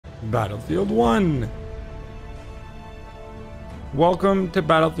Battlefield 1. Welcome to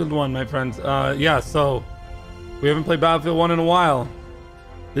Battlefield 1, my friends. Yeah, so we haven't played Battlefield 1 in a while.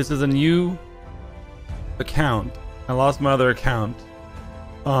 This is a new account. I lost my other account.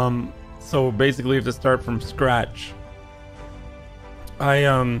 So basically we have to start from scratch. I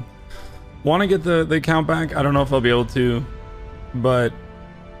want to get the account back. I don't know if I'll be able to, but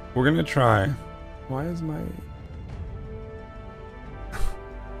we're gonna try. Why is my...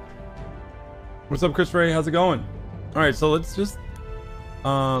 What's up, Chris Ray? How's it going? All right, so let's just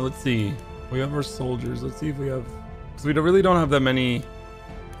let's see. We have our soldiers. Let's see if we have, because we really don't have that many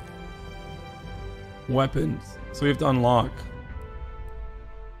weapons, so we have to unlock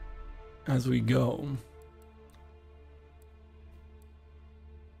as we go.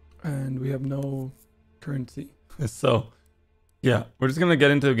 And we have no currency, so yeah, we're just gonna get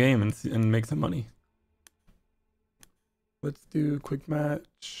into a game and make some money. Let's do quick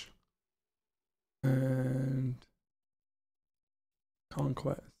match and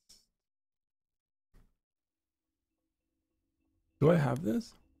conquest. Do I have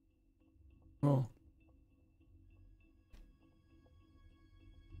this? Oh.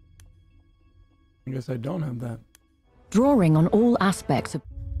 I guess I don't have that. Drawing on all aspects of...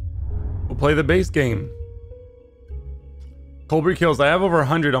 We'll play the base game. Colby kills. I have over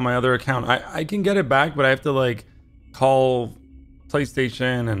 100 on my other account. I can get it back, but I have to like call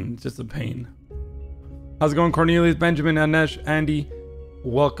PlayStation and it's just a pain. How's it going, Cornelius, Benjamin, Anesh, Andy?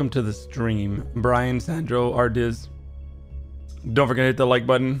 Welcome to the stream. Brian, Sandro, Ardiz. Don't forget to hit the like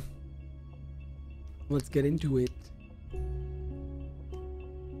button. Let's get into it.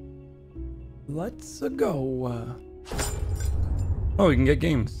 Let's go. Oh, we can get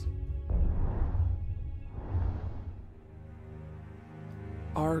games.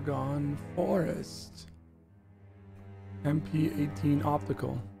 Argonne Forest. MP18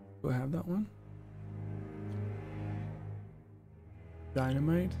 optical. Do I have that one?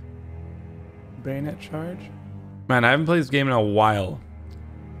 Dynamite. Bayonet charge. Man, I haven't played this game in a while.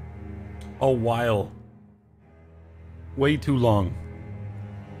 Way too long.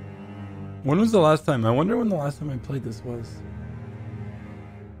 When was the last time? I wonder when the last time I played this was.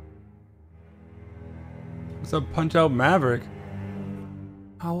 What's up, Punch Out Maverick?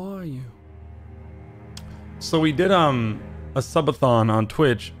 How are you? So we did a subathon on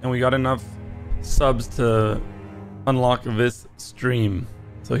Twitch and we got enough subs to unlock this stream.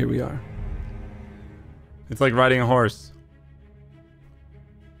 So here we are. It's like riding a horse.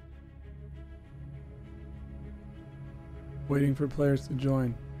 Waiting for players to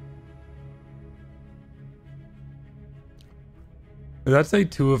join. Did that say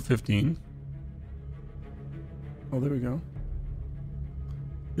 2 of 15? Oh, there we go.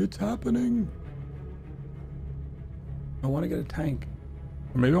 It's happening. I want to get a tank.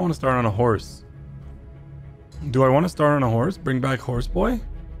 Or maybe I want to start on a horse. Do I want to start on a horse? Bring back Horse Boy?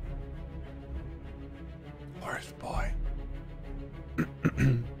 Horse Boy.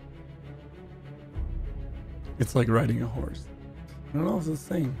 It's like riding a horse. I don't know if it's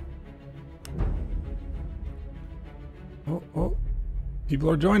the same. Oh. People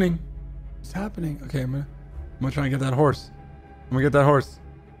are joining. It's happening. Okay, I'm gonna try and get that horse. I'm gonna get that horse.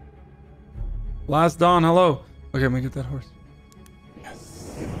 Last Dawn, hello. Okay, I'm gonna get that horse.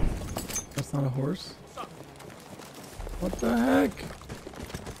 Yes. That's not a horse. What the heck?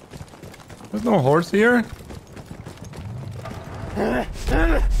 There's no horse here.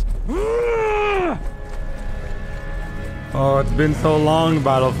 Oh, it's been so long,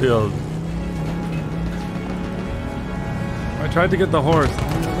 Battlefield. I tried to get the horse.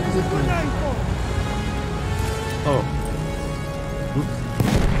 Oh. Oops.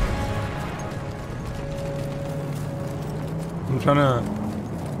 I'm trying to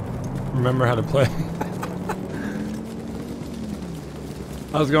remember how to play.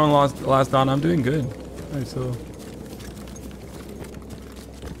 How's it going, last Dawn? I'm doing good. Alright, so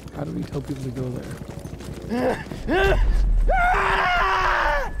how do we tell people to go there?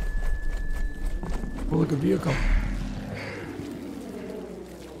 Oh, look, a vehicle.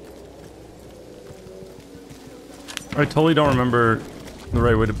 I totally don't remember the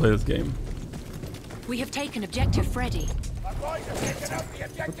right way to play this game. We have taken objective Freddy. What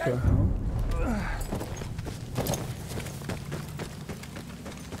the hell?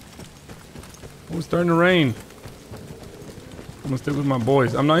 Oh, it's starting to rain. I'm gonna stick with my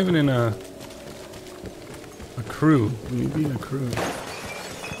boys. I'm not even in a crew. We need to be in a crew.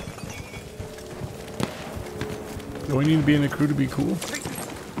 Do we need to be in a crew to be cool?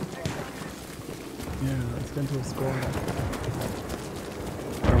 Yeah, let's get into a squad.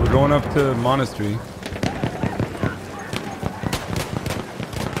 Alright, we're going up to Monastery.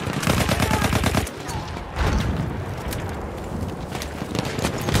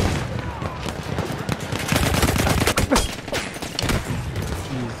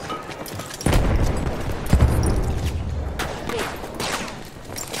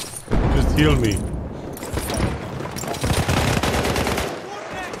 heal me.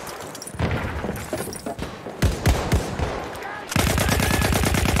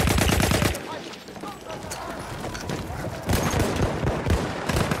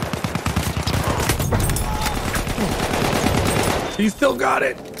 He still got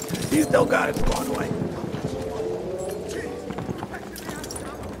it. He still got it. Spawn away.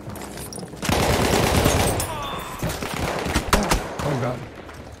 Oh god.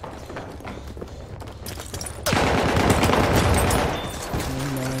 Oh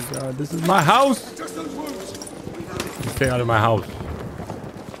my god. This is my house. Stay out of my house.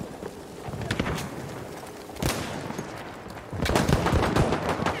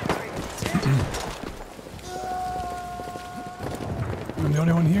 I'm the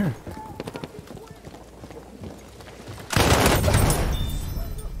only one here.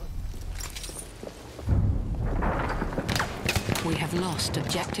 We have lost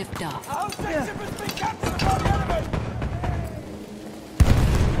objective Toth. Our objective has been captured by the enemy!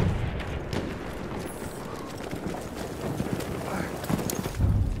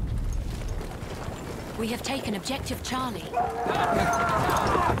 We have taken objective Charlie.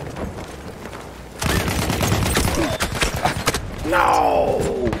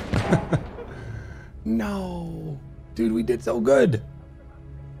 No! No. Dude, we did so good.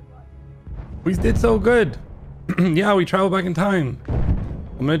 We did so good. Yeah, we traveled back in time.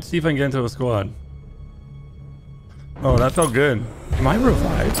 I'm gonna see if I can get into a squad. Oh, that felt good. Am I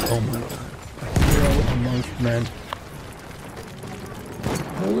revived? Oh my god. A hero amongst men.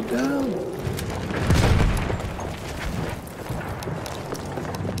 Hold it down.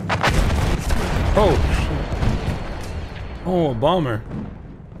 Oh, shit. Oh, a bomber.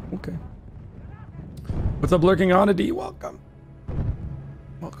 Okay. What's up, Lurking Oddity? Welcome.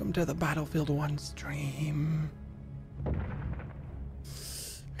 Welcome to the Battlefield 1 stream.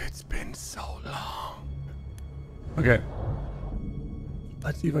 It's been so long. Okay.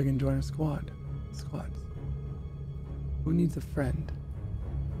 Let's see if I can join a squad. Squads. Who needs a friend?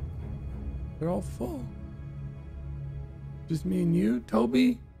 They're all full. Just me and you,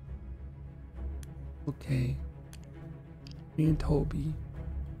 Toby? Okay. Me and Toby.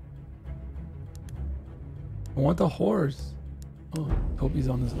 I want the horse. Oh, Toby's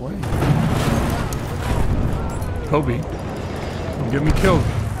on his way. Toby, don't get me killed.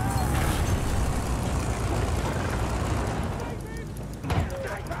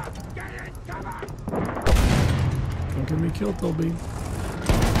 Don't get me killed, Toby.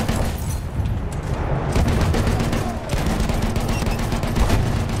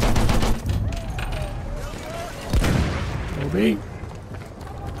 Toby.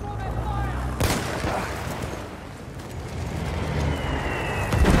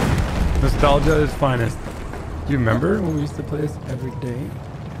 Nostalgia is finest. Do you remember when we used to play this every day?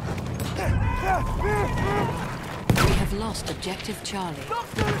 We have lost objective Charlie.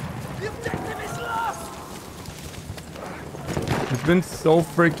 The objective is lost! It's been so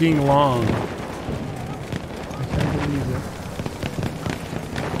freaking long. I can't believe it.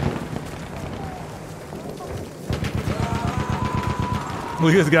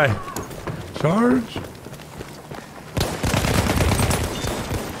 Look at this guy. Charge.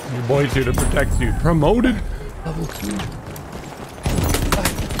 Your boy's here to protect you. Promoted. Level 2.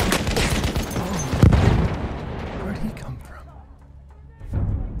 Where'd he come from?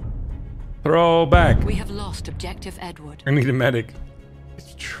 Throw back. We have lost objective Edward. I need a medic.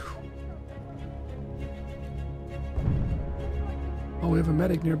 It's true. Oh, we have a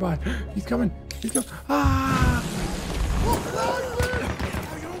medic nearby. He's coming. He's coming. Ah!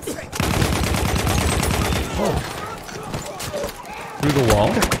 Oh. Through the wall?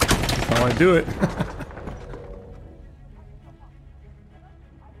 That's how I do it.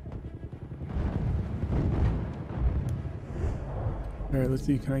 Alright, let's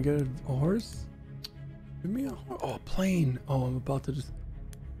see. Can I get a horse? Give me a horse. Oh, a plane. Oh, I'm about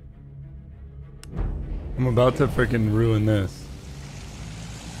to freaking ruin this.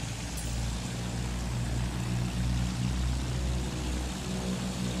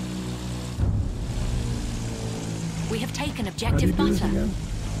 We have taken How do you objective do this Butter. again?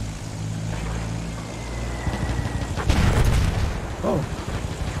 Oh.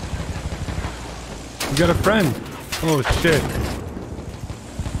 You got a friend. Oh shit.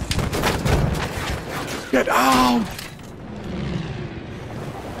 Get out!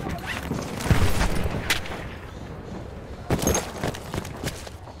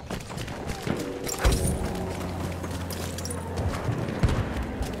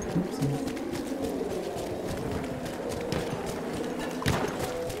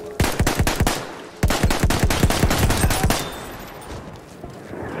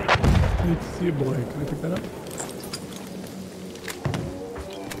 I need to see a boy. Can I pick that up?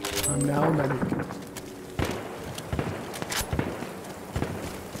 I'm now a medic.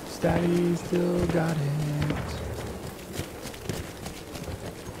 Statty still got it.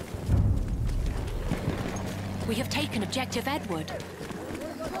 We have taken objective Edward.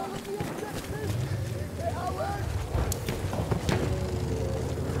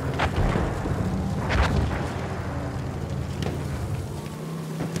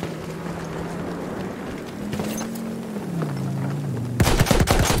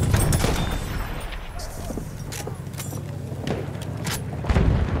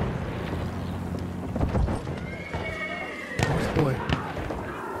 Boy.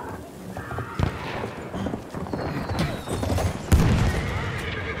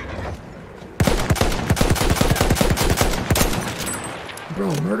 Bro,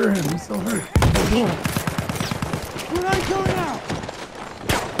 murder him. He's so hurt. Where are they going out?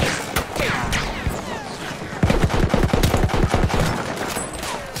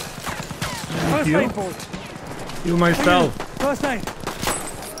 First Heal? aid board. Heal myself. First aid.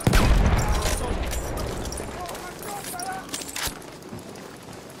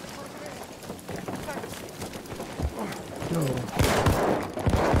 Yo.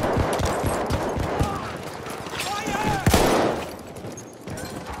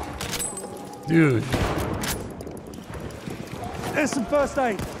 Dude. There's some first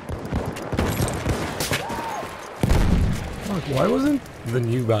aid. Fuck, why wasn't the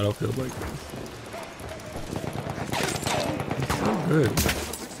new Battlefield like this? It's so good.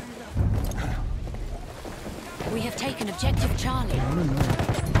 We have taken objective Charlie. I don't know.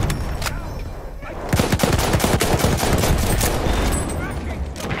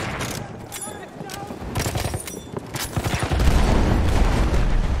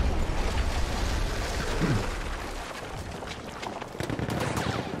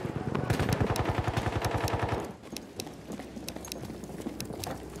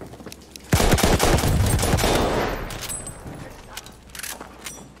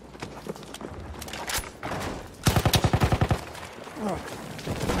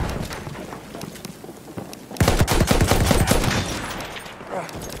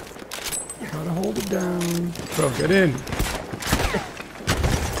 Gotta hold it down. Bro, get in.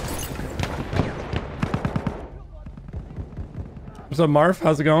 What's up, Marv?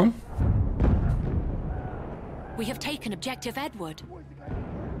 How's it going? We have taken objective Edward.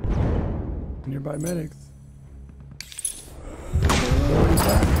 Nearby medics.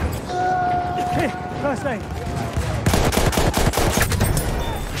 Hey, first aid.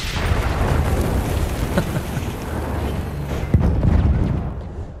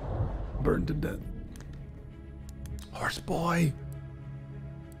 Burned to death. Horse boy.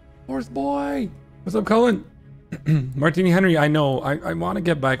 Horse boy. What's up, Cullen? Martini Henry, I know. I want to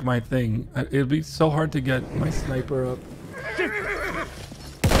get back my thing. It'll be so hard to get my sniper up.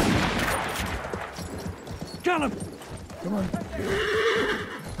 Got him. Come on.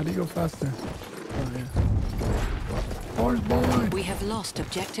 How do you go faster? Oh, yeah. Horse boy. We have lost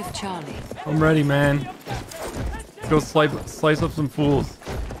objective Charlie. I'm ready, man. Let's go slice up some fools.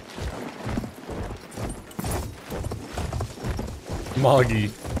 Moggy.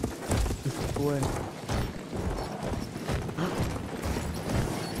 This boy.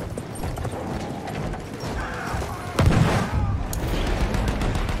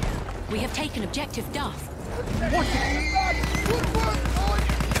 We have taken objective Duff.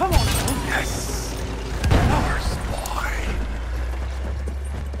 Come on. Yes. Horse boy.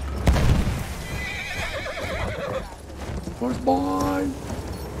 Horse boy.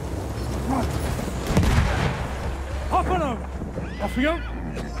 Run. Hop on over. Off we go.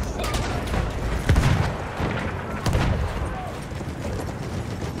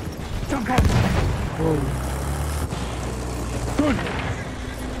 Jump on. Whoa. Good.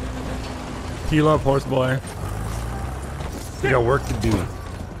 Heal up, horse boy. We got work to do.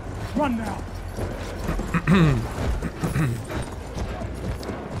 Run now.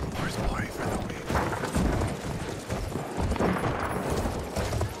 Horse boy for the win.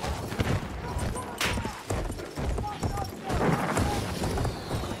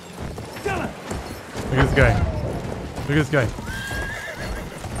 Look at this guy. Look at this guy.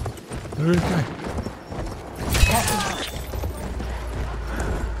 Look at this guy.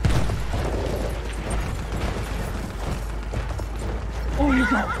 Oh, you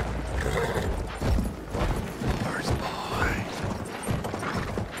go. Horse boy.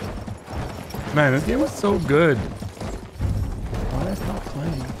 Man, this game was so good. Why did I stop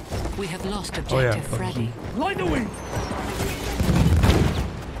playing? We have lost Oh, yeah. objective Freddy. Light the wing.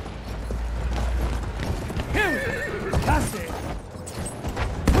 Here we go. That's it.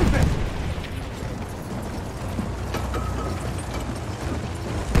 Move it.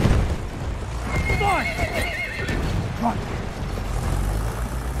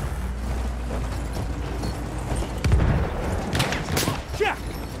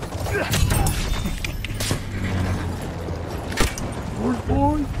 horse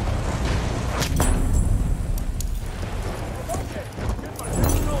boy.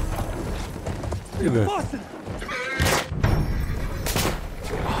 Look at this. Boston.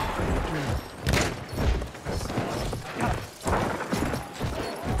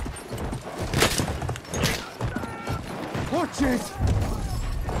 Watch it.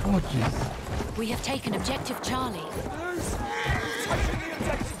 Oh, jeez. We have taken objective Charlie.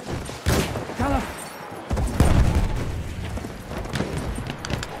 Callum.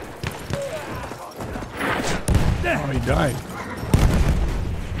 Oh, he died.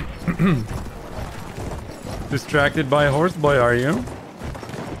 Distracted by a horse boy, are you?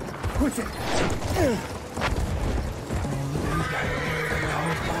 Quit it.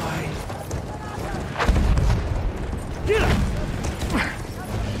 Get him.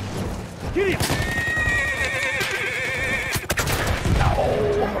 Get him.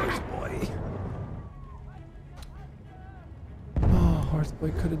 Oh, horse boy. Oh, horse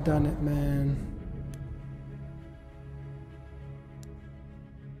boy could have done it, man.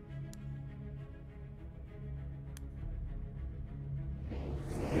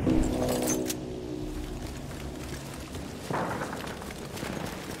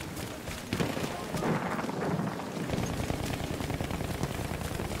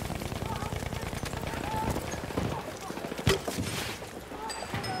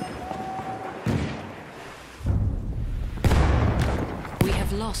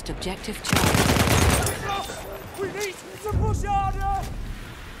 Lost objective Charlie. We need to push harder.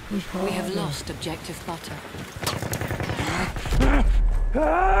 We have lost objective Butter.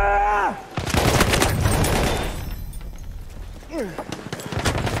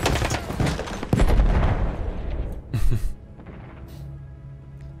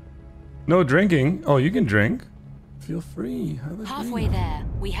 No drinking. Oh, you can drink. Feel free. Have a Halfway drink. there,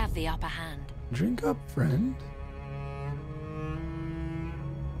 we have the upper hand. Drink up, friend.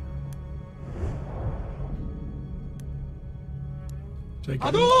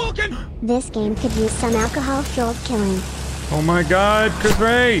 This game could use some alcohol-fueled killing. Oh my god, Chris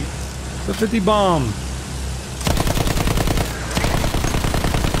Ray! The 50 bomb!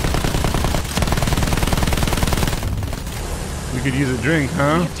 We could use a drink, We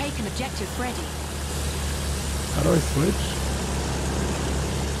huh? have taken objective Freddy. How do I switch?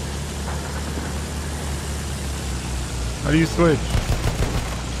 How do you switch?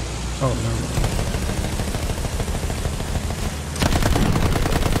 Oh, no.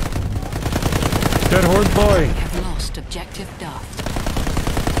 Dead horse boy! We have lost objective Toth.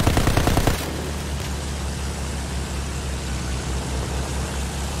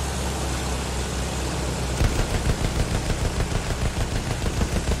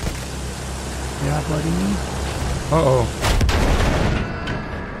 Yeah, buddy. Uh-oh.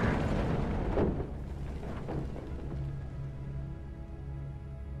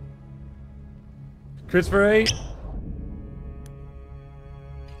 Christopher 8.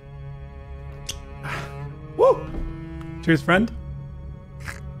 Woo! Cheers, friend.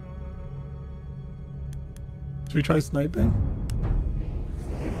 Should we try sniping?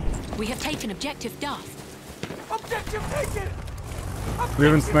 We have taken objective Toth. Objective taken. We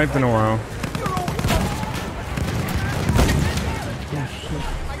haven't sniped in a while.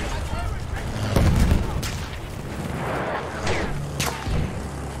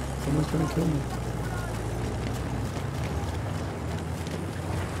 Someone's gonna kill me.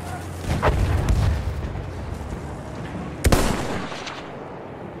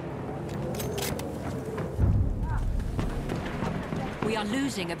 We are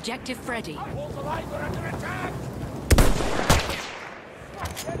losing objective Freddy.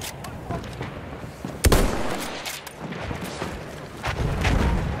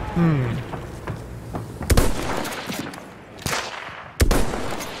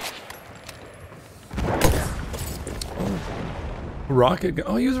 Rocket gun.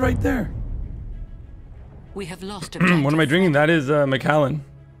 Oh, he was right there. We have lost objective. What am I drinking? That is Macallan.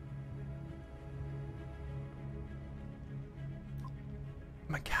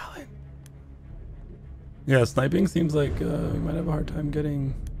 Macallan. Yeah, sniping seems like we might have a hard time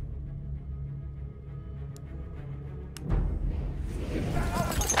getting.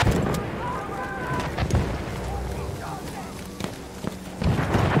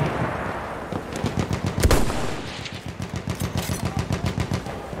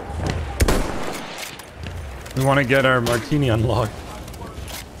 We want to get our martini unlocked.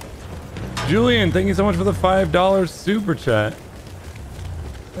 Julian, thank you so much for the $5 super chat.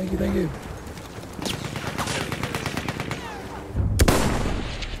 Thank you, thank you.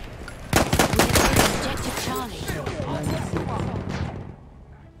 Objective Charlie.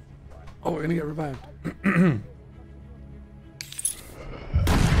 Oh, we're gonna get revived.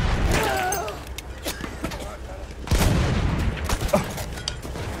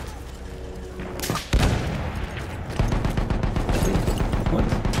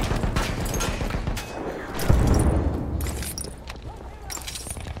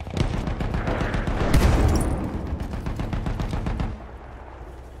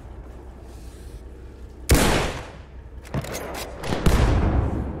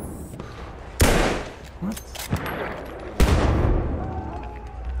 What?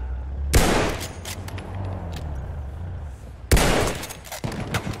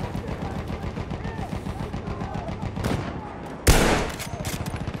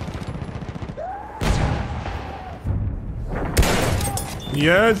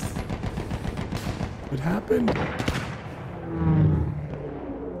 Yes! It happened.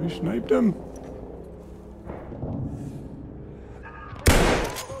 We sniped him.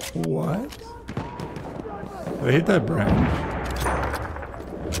 What? I hit that branch.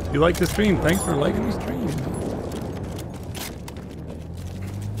 You like the stream? Thanks for liking the stream.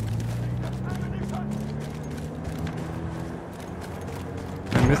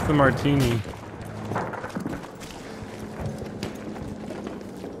 I missed the martini.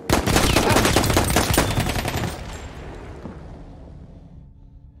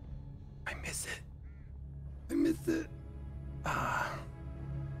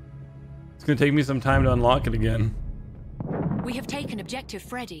 It's gonna take me some time to unlock it again. We have taken objective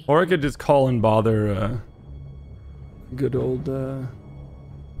Freddy. Or I could just call and bother good old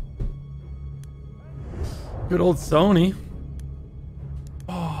Sony.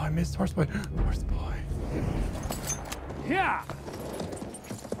 Oh, I missed Horseboy. Horseboy. Yeah.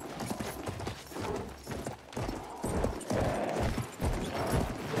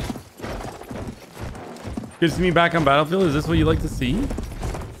 Good to see me back on Battlefield. Is this what you like to see?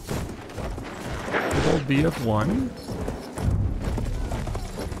 Good old BF1.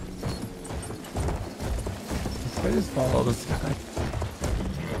 I just follow this guy.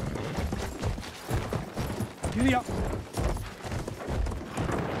 Giddy up.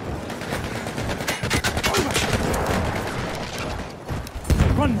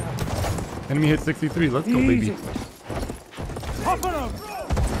 Run now. Enemy hit 63. Let's go, Easy. baby. Hop on over.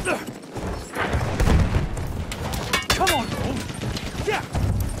 Come on, Toth. Yeah.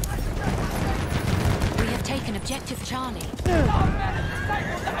 We have taken objective Charlie.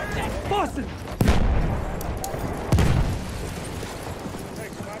 Boston.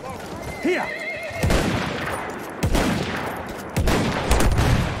 Here.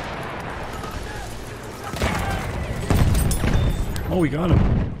 Oh, we got him.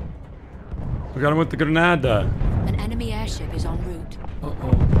 We got him with the granada. An enemy airship is en route.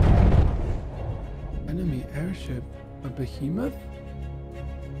 Uh-oh. Enemy airship. A behemoth?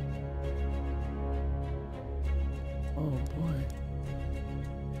 Oh, boy.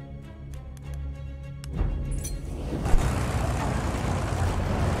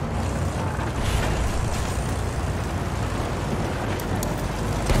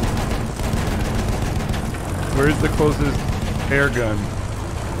 Where's the closest air gun?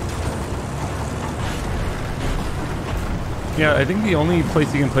 Yeah, I think the only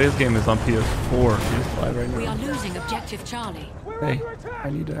place you can play this game is on PS4. PS5 right We are now. losing objective Charlie. Hey, I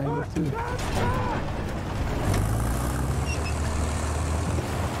need to angle too.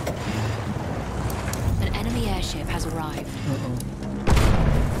 An enemy airship has arrived. Uh-oh.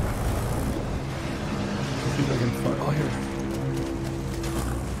 Let's see if I can find... Oh, here.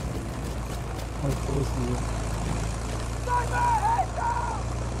 How close is it?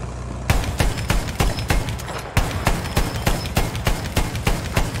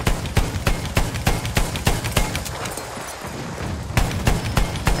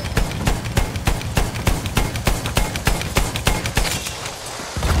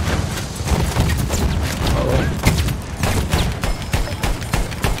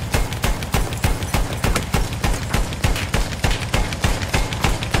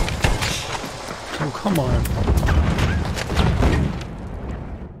 Come on.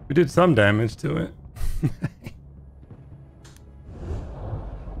 We did some damage to it.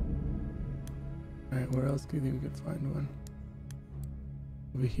 Alright, where else do you think we could find one?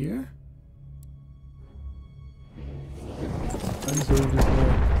 Over here? I just sort of just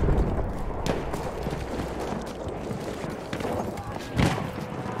look.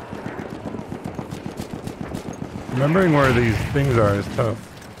 Remembering where these things are is tough.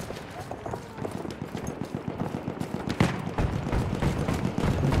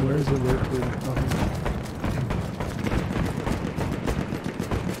 Where is it located?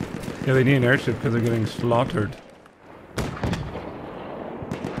 Yeah, they need an airship because they're getting slaughtered.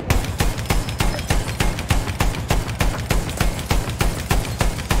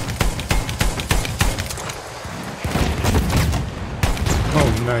 Oh,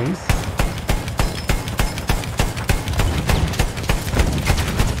 nice.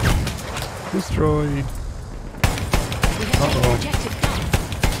 Destroyed. Uh-oh.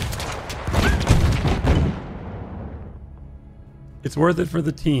 It's worth it for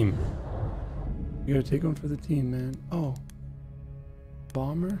the team. You gotta take one for the team, man. Oh.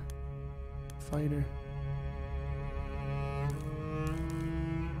 Bomber? Fighter.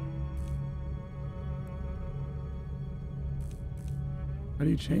 How do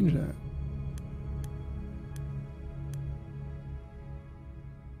you change that?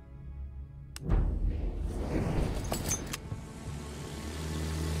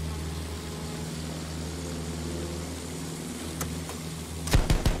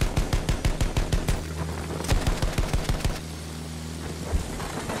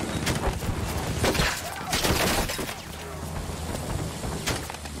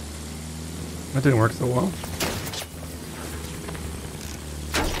 That didn't work so well.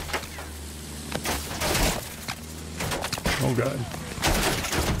 Oh god.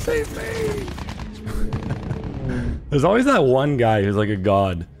 Save me! There's always that one guy who's like a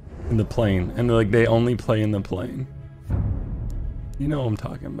god in the plane, and like they only play in the plane. You know what I'm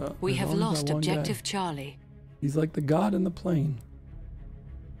talking about. We There's have always that lost one objective guy. Charlie. He's like the god in the plane.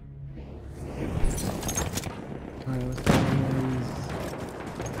 Alright, let's go on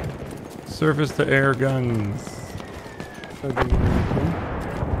these surface to air guns.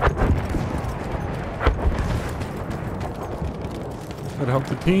 Gotta help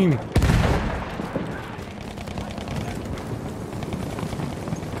the team.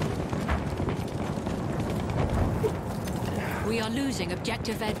 We are losing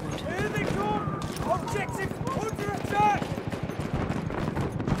objective Edward. Here they come! Objective under attack!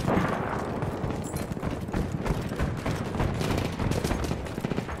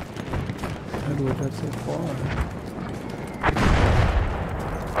 Edward, that's so far.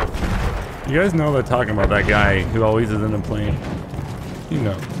 You guys know they're talking about that guy who always is in a plane. You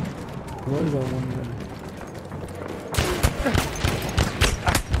know. What is that one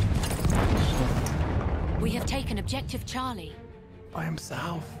guy? We have taken objective Charlie. By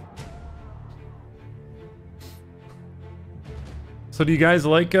himself. So do you guys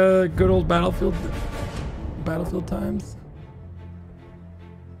like good old battlefield times?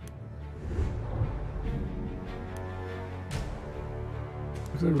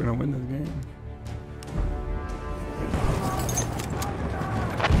 Looks like we're gonna win this game.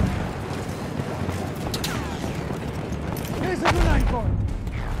 Here's a grenade bomb!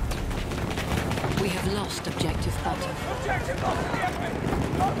 We have lost objective Button. Objective off the enemy!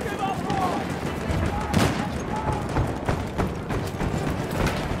 Don't give up, boy!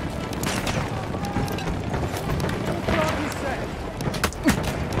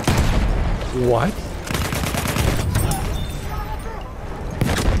 What?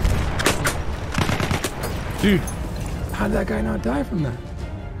 Dude, how did that guy not die from that?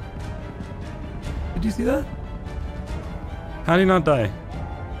 Did you see that? How did he not die?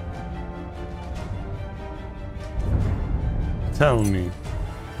 Tell me.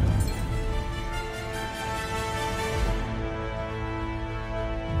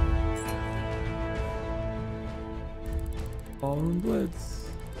 Ballroom Blitz.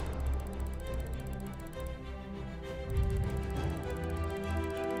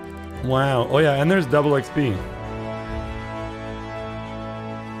 Wow. Oh yeah, and there's double XP.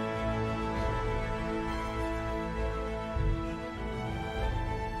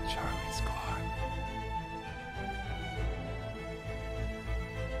 Charlie Squad.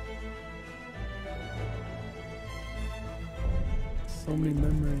 So many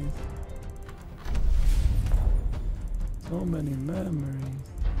memories. So many memories.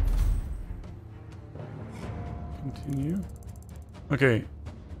 Continue. Okay.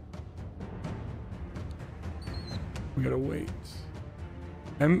 We gotta wait.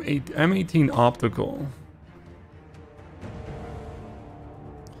 M18 optical.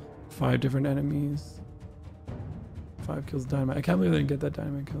 5 different enemies. 5 kills dynamite. I can't believe I didn't get that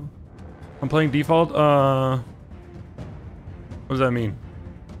dynamite kill. I'm playing default. What does that mean?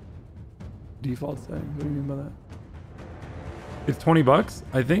 Default settings. What do you mean by that? It's 20 bucks,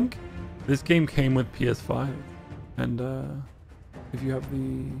 I think. This game came with PS5, and if you have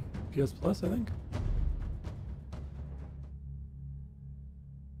the PS Plus, I think.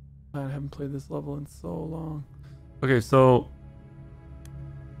 I haven't played this level in so long. Okay, so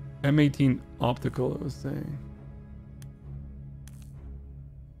M18 optical, it was saying.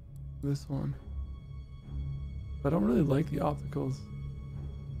 This one. I don't really like the opticals.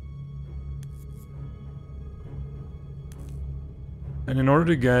 And in order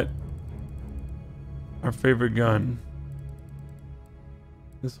to get our favorite gun,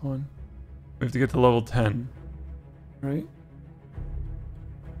 this one, we have to get to level 10, right?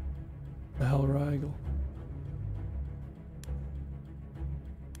 The Hell Rigel.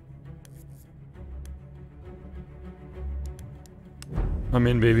 I'm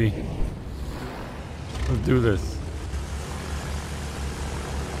in, baby. Let's do this.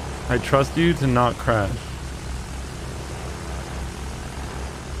 I trust you to not crash.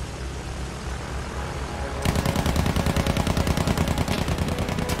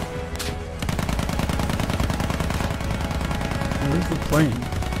 plane.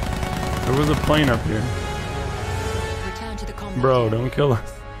 There was a plane up here. Return to the combat. Bro, don't kill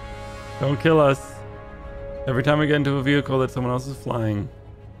us. Don't kill us. Every time I get into a vehicle that someone else is flying,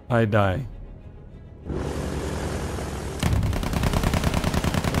 I die.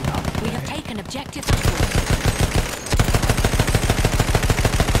 We have taken objective Edward.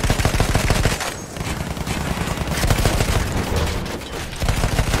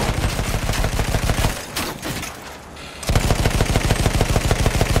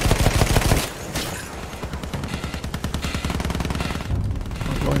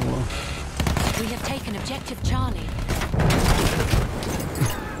 We have taken objective Charlie.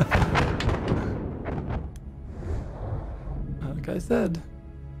 Like I said,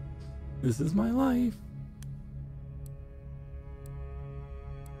 this is my life.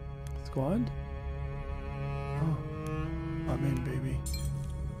 Squad? Oh, I'm in, baby.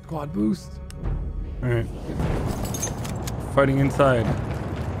 Squad boost. Alright. Fighting inside.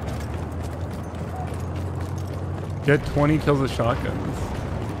 Get 20 kills with shotguns.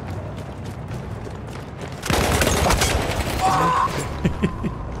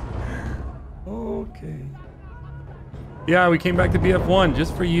 Okay. Yeah, we came back to BF1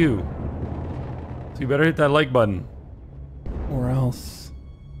 just for you. So you better hit that like button. Or else.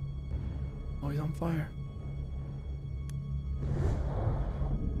 Oh, he's on fire.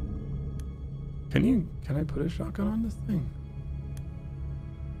 Can I put a shotgun on this thing?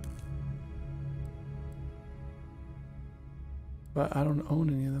 But I don't own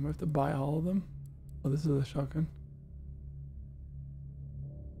any of them. I have to buy all of them. Oh, this is a shotgun.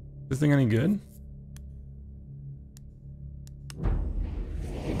 This thing any good?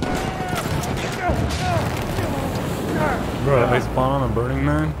 Bro, I spawn on a Burning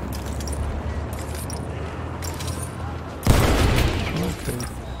Man? Okay.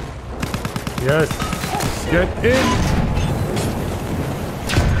 Yes! Get in!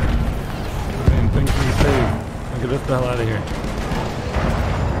 Main thing to be saved. Get us the hell out of here.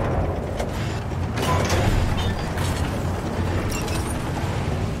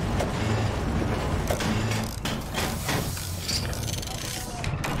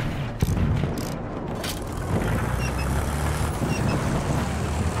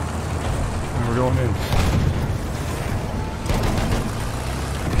 We're going in.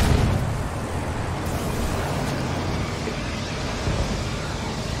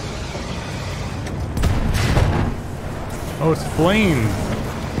 Oh, it's flames.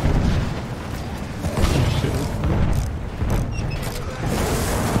 Oh, shit.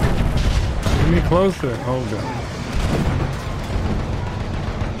 Get me closer. Oh, God.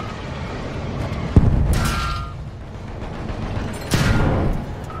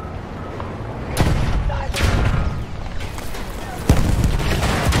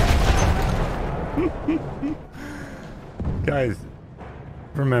 Guys,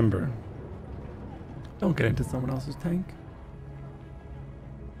 remember, don't get into someone else's tank.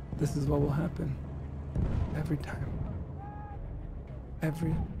 This is what will happen every time.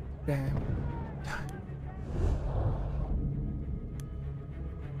 Every damn time.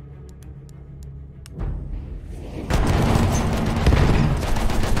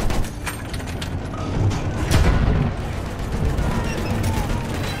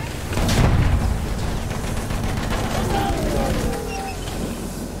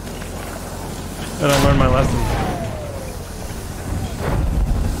 And I learned my lesson.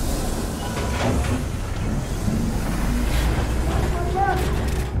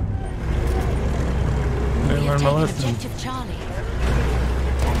 I learned my lesson. Objective Charlie.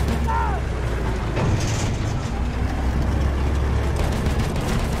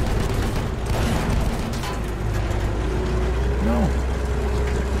 No.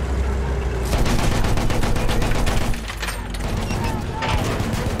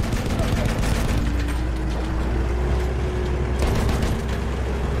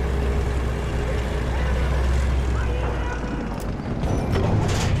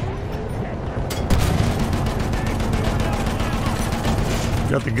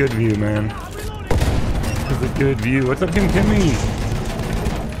 Got the good view, man. That's a good view. What's up, Kim Kimmy?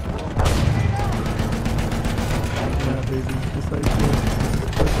 Yeah, baby. Just like this.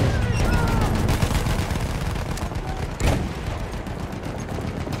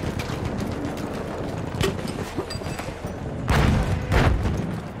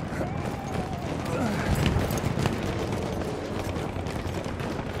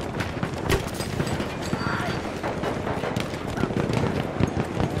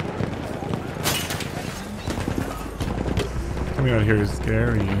 Coming out here is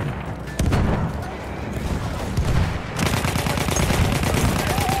scary.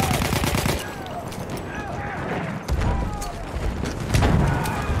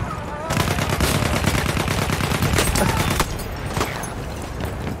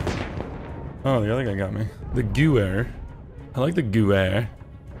 Oh, the other guy got me. The Guer. I like the Guer.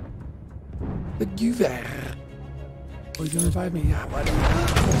 The Guer. Oh, he's gonna revive me. Yeah, buddy.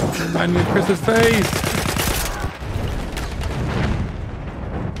 Remind me of Chris's face.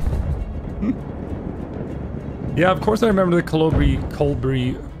 Yeah, of course I remember the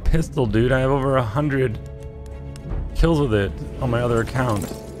Colbury pistol, dude. I have over 100 kills with it on my other account,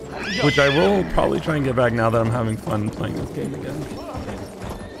 which I will probably try and get back now that I'm having fun playing this game again.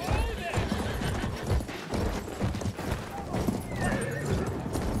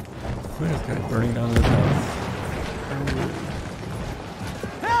 Look at this guy burning down his house.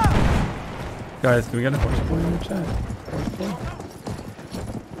 Guys, can we get a horseboy in the chat?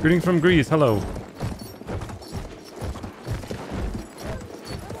 Horseboy? Greetings from Greece. Hello.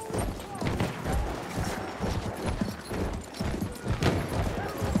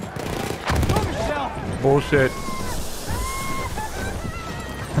 Bullshit.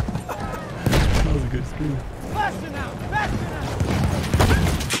 That was a good scream. Faster now! Faster now!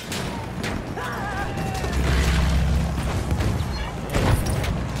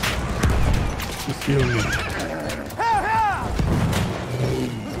 Just heal me.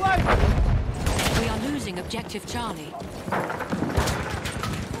 We are losing objective Charlie.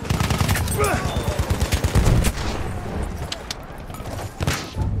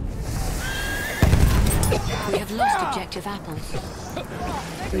 We have lost objective apples.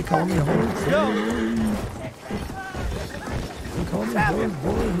 They call me horse. They call me horse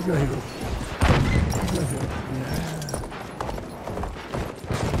boy. Who's got heal? Who's got heal? Yeah.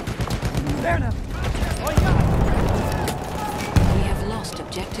 There now! We have lost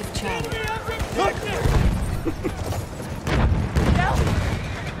objective Charlie.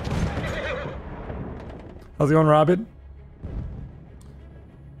 How's it going, Robin?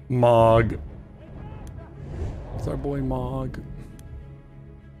 Mog. It's our boy Mog.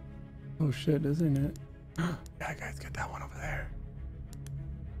 Oh shit, isn't it? Yeah, guys, get that one over there.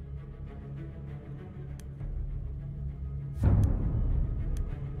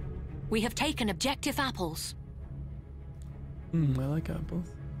 We have taken objective apples. I like apples.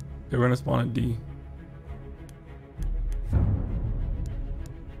 Okay, we're gonna spawn at D.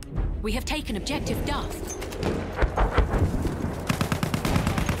 We have taken objective Duff.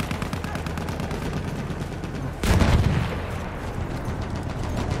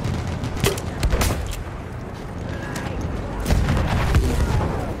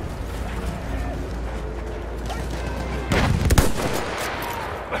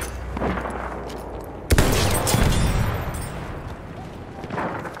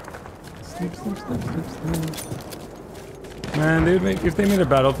 Man, they'd make if they made a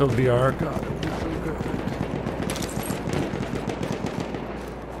Battlefield VR, God, it would be so good.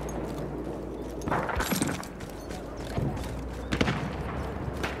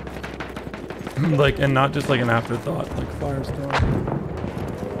 Like, and not just like an afterthought, like Firestorm.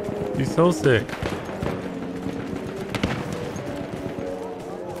 He's so sick.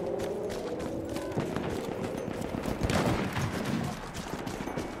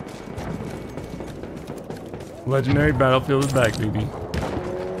 Legendary Battlefield is back, baby.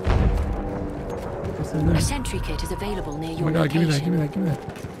 What's in there? A sentry kit is available near Oh your my god, give me that, location. give me that, give me that.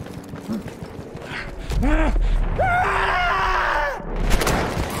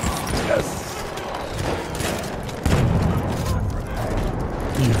 Yes.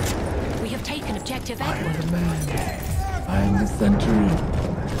 Yeah. We have taken objective I am Edward. the man. I am the sentry.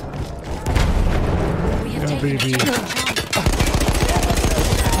 We have Yeah, taken baby. objective Charlie.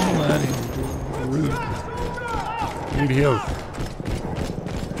 Oh, that is rude. Need heals.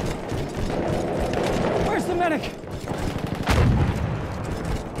 Where's the medic?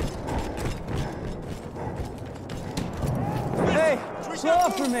 Hey, slow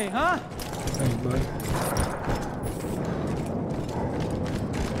up for me, huh? Thanks, bud.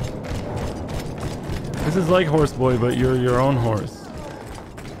 This is like Horseboy, but you're your own horse.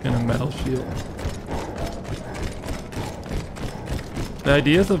 In a metal shield. The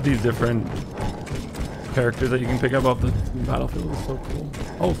ideas of these different characters that you can pick up off the battlefield is so cool.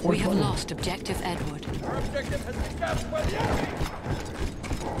 Oh, We have 420. lost objective Edward. Our objective has been captured by the enemy.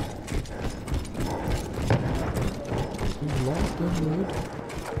 We've lost Edward.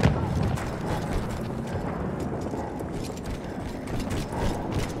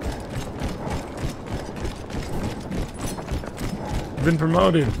 Been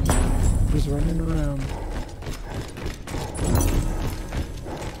promoted. Just running around.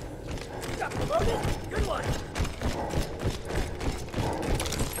 Got promoted? Good one.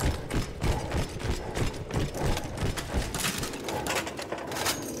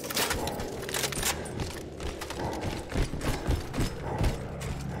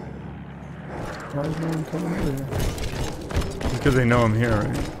 Why is no one coming over here? It's because they know I'm here,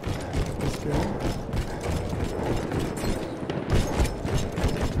 right?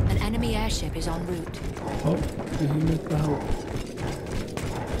 An enemy airship is en route. Oh, did he miss the help?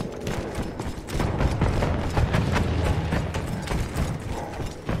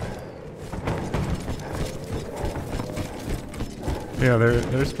 Yeah,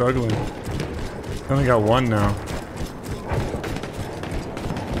 they're struggling. They only got one now.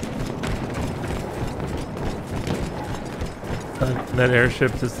 That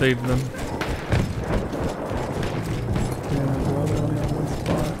airship just saved them. Yeah, well, they only have one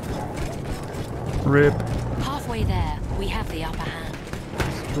spot. Rip. Halfway there, we have the upper hand.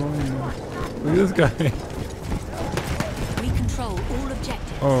 Destroying them. Look at this guy. We control all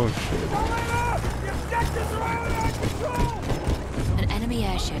objectives. Oh shit. The objectives are out of control! An enemy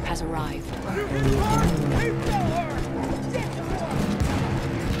airship has arrived.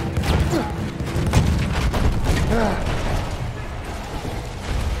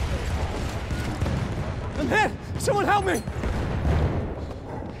 I'm hit! Someone help me!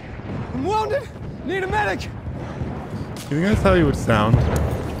 I'm wounded! Need a medic! You think that's how you would sound?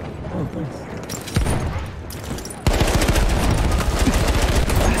 Oh, thanks.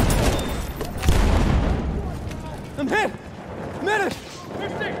 I'm hit! Medic!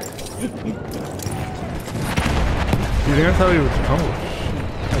 You think that's how you would? Oh.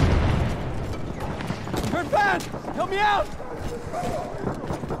 Hurt bad! Help me out!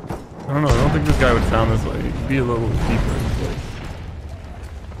 I don't know. I don't think this guy would sound this way. He'd be a little deeper in his voice.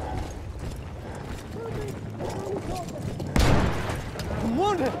 I'm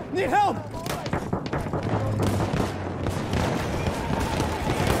wounded! Need help!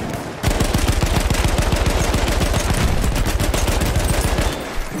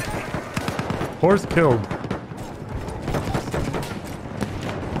 Horse killed.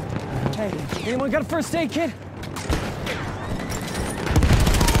 Hey, anyone got a first aid kit?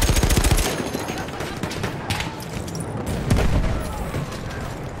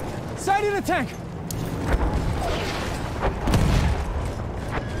 Sighted a tank!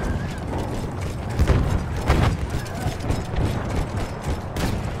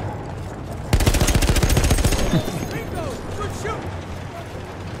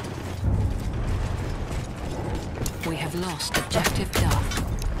 We have lost objective Duff.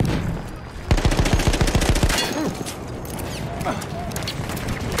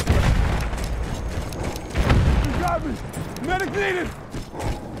 You got me! Medic needed!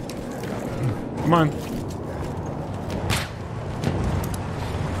 Come on.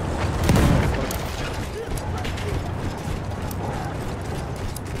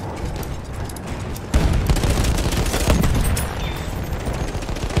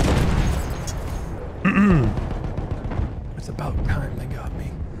 It's about time they got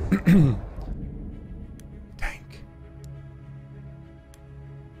me. Tank.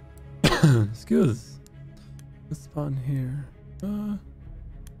 Excuse. Let's spawn here.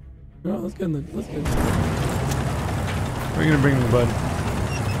 No, let's get in the. Let's get. We're gonna bring the bud.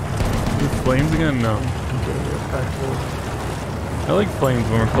 The flames again? No. I like flames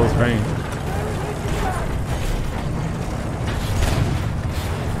when we're close range.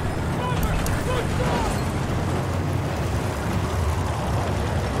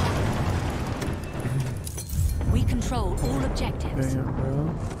 We control all objectives. Damn,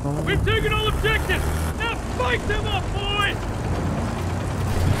 bro. Oh. We've taken all objectives! Now fight them up, boys!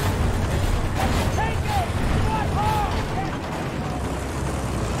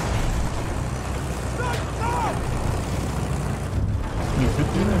 You could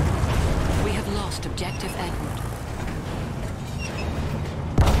do that. We have lost objective Edward.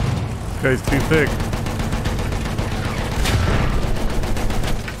 This guy's too thick.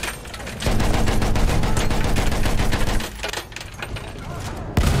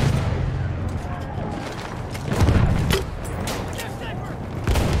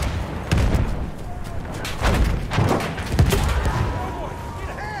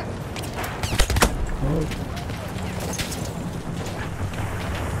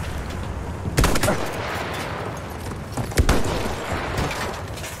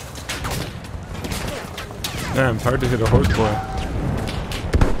 Damn, it's hard to hit a horse boy.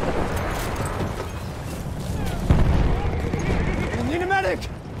 I need a medic!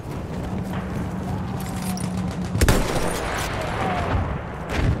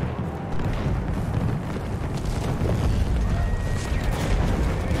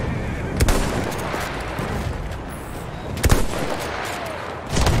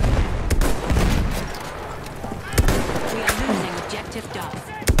 We are losing objective Duff.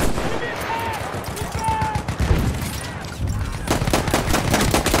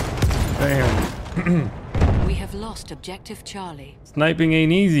 Damn. We have lost objective Charlie. Sniping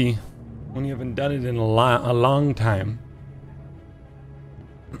ain't easy when you haven't done it in a long time.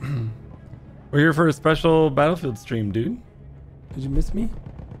 We're here for a special Battlefield stream, dude. Did you miss me?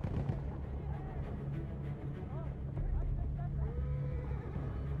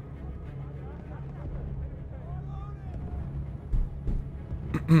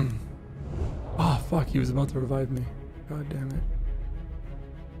 Oh, fuck. He was about to revive me. God damn it.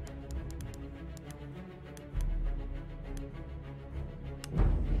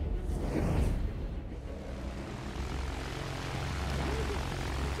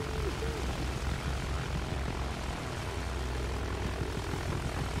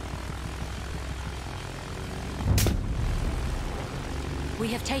 We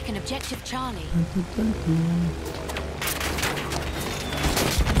have taken objective Charlie.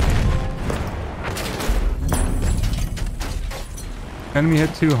 Enemy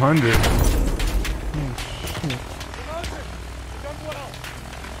hit 200. Oh, shit. Done well.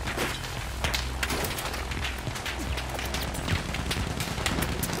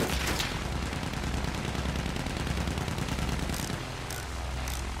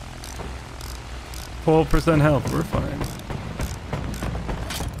 %12 health. We're fine.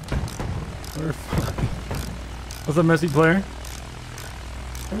 We're fine. What's up, messy player?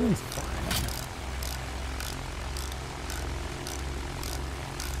 Everything's fine.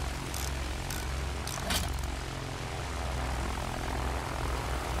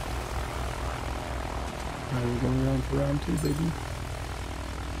 Alright, we're going around for round 2, baby.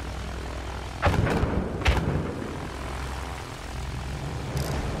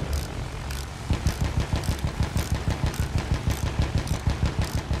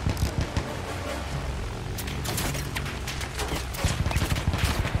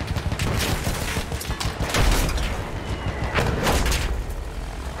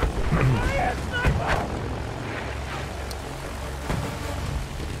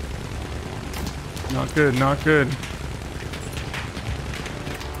 Not good, not good.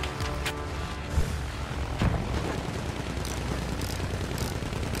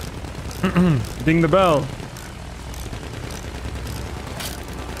 Ding the bell.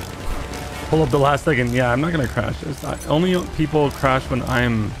 Pull up the last second. Yeah, I'm not gonna crash. Only people crash when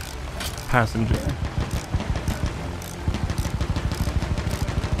I'm passenger.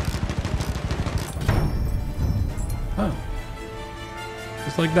 Oh.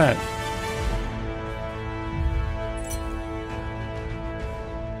 Just like that.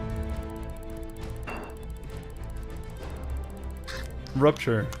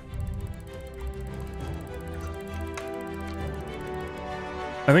 Rupture.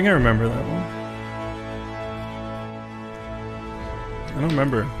 I think I remember that one. I don't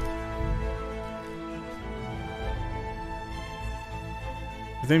remember.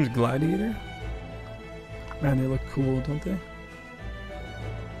 His name's Gladiator? Man, they look cool, don't they?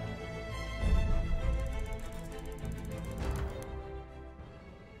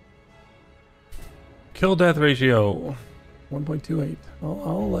 Kill death ratio 1.28.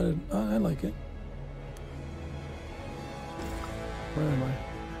 I'll let it. I like it. Where am I?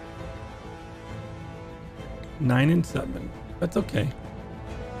 9 and 7. That's okay.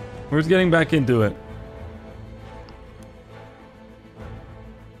 We're just getting back into it.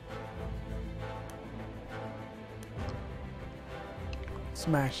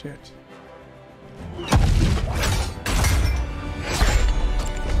 Smash it.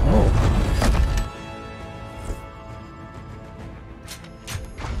 Oh.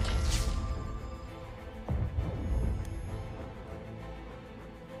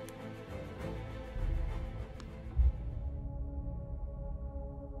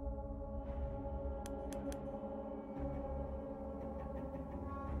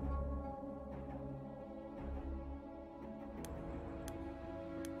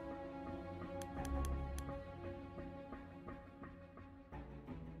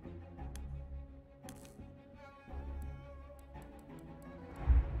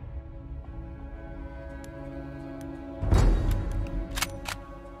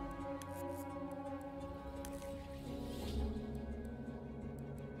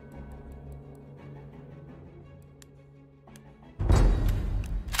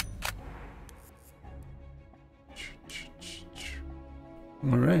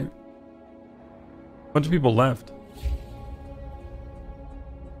 All right. Bunch of people left.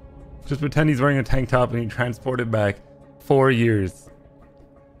 Just pretend he's wearing a tank top and he transported back 4 years.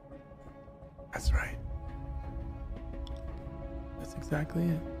 That's right. That's exactly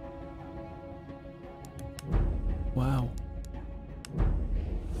it. Wow.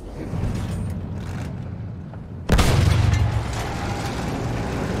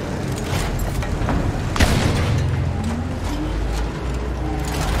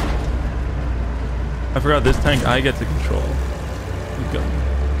 forgot this tank I get to control. Let's go.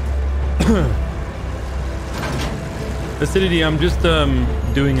 Acidity, I'm just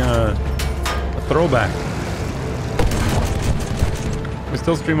doing a throwback. We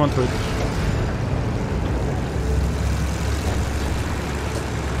still stream on Twitch.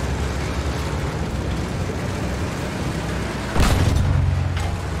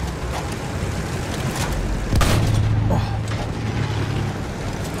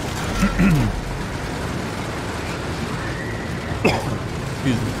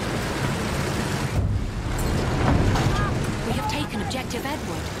 Excuse me. We have taken objective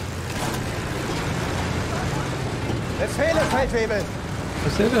Edward. Befehle, Feldwebel!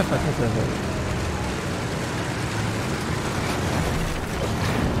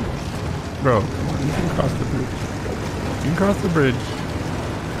 Bro, come on, you can cross the bridge. You can cross the bridge.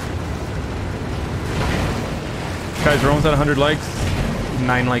 Guys, we're almost at 100 likes.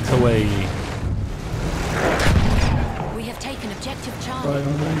 9 likes away. We have taken objective Oh, I Charlie.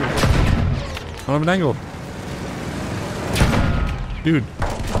 don't have an angle. Dude.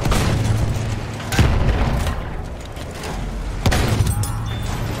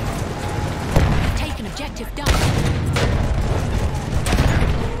 Taken objective Duck.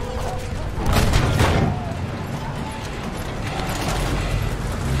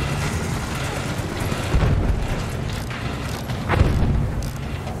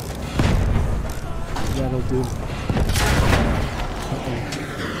 That'll do.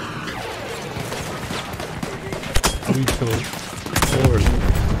 We killed Lord.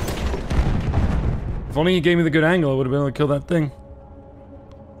 If only he gave me the good angle, I would have been able to kill that thing.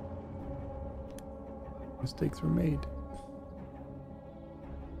 Mistakes were made.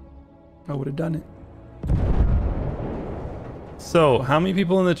 I would have done it. So, how many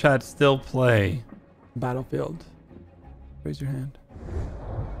people in the chat still play Battlefield? Raise your hand.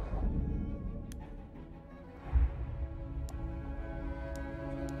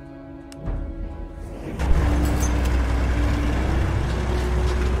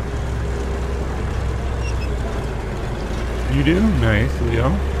 You do? Nice, Leo.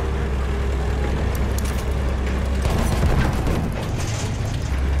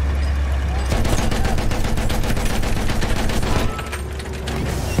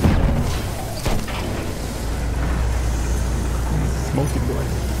 Smoky boy.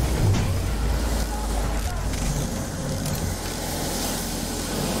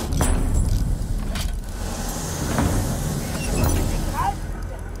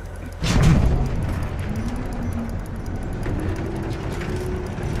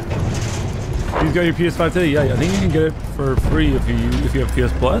 You got your PS5 today? Yeah, I think you can get it for free if you have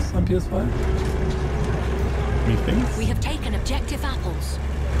PS Plus on PS5. Methinks. We have taken objective Apples.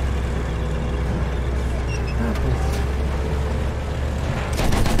 Apples.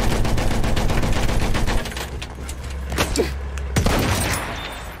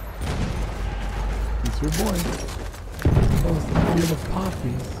 It's your boy. Oh, it's the field of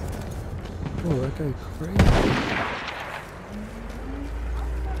poppies. Oh, that guy crazy.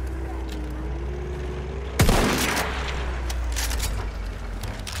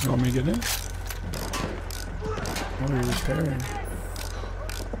 You want me to get in? What are you repairing?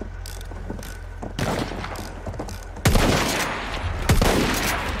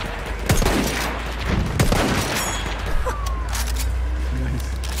 Nice.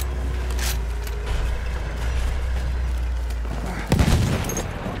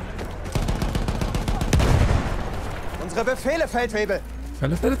 Unsere Befehle, Feldwebel!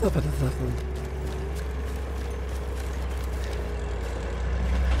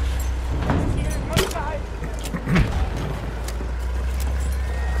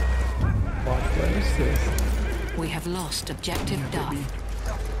 We have lost objective Duff.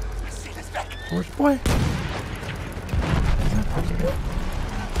 Horse boy? Is that horse boy?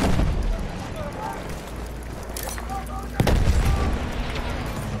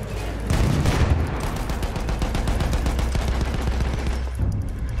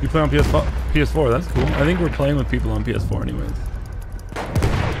 You play on PS4, that's cool. I think we're playing with people on PS4 anyways.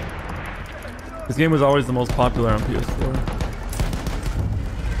 This game was always the most popular on PS4.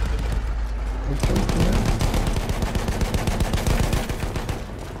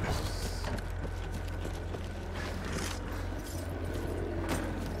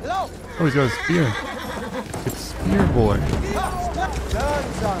 Oh, he's got a spear. It's Spear Boy.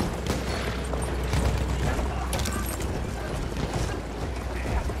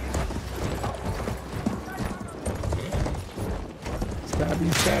 Stabby,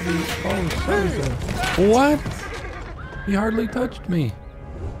 stabby. Oh, Caesar. What? He hardly touched me.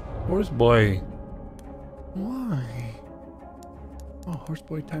 Horse Boy. Why? Oh, Horse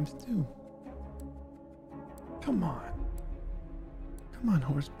Boy times 2. Come on. Come on,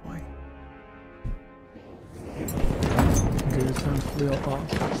 horse boy. Okay, this sounds real off.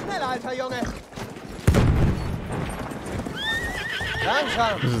 Schnell, alter Junge!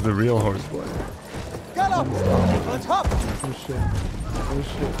 Langsam! This is the real horse boy. Galopp! Und hopp! Oh shit. Oh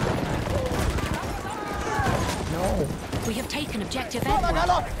shit. No. We have taken objective Voller Edward.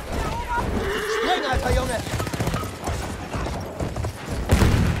 Galopp! Spring, alter Junge!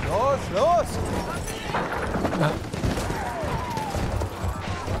 Los, los!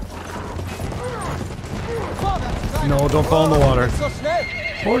 Vorwärts, No, don't fall in the water. nicht so schnell!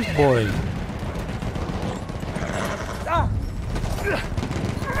 Horse boy. Da!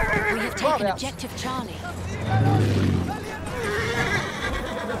 We have taken Vorwärts. objective Charlie.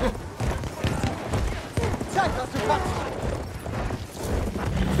 Zeig, was du kannst!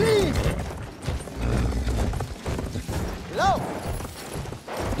 Flieg! Lauf!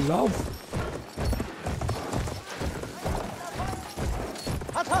 Lauf.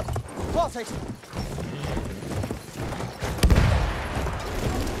 Hat! Vorsicht!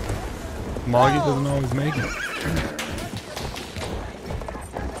 Moggy doesn't always make it.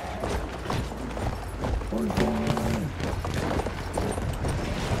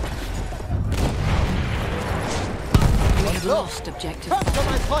 We have lost objective Komm schon,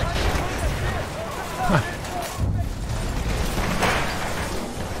 mein Freund!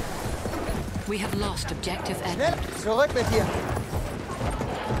 We have lost objective Schnell! Edward. Zurück mit dir!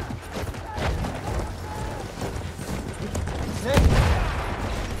 Schnell!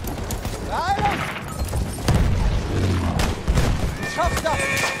 Rein! Du schaffst das!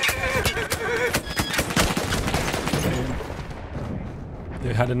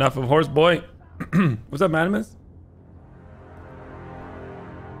 They had enough of horse boy. What's up, Madamus?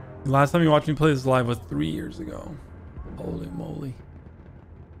 The last time you watched me play this live was 3 years ago. Holy moly.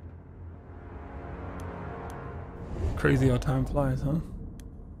 Crazy how time flies, huh?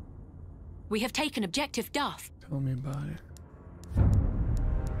 We have taken objective Toth. Tell me about it.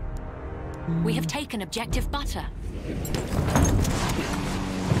 We have taken objective Butter.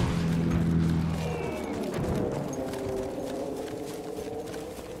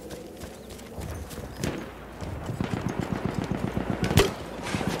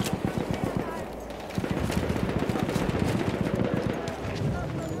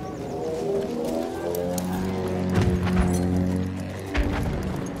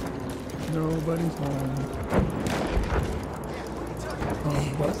 Nobody's home. Oh,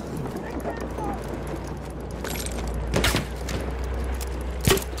 busted.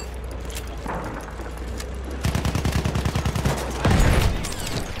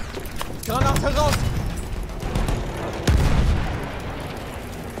 Granate raus!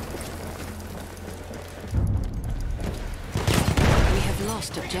 We have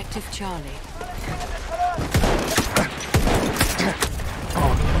lost objective Charlie.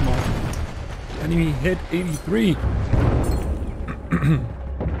 Oh, come on. Enemy hit 83.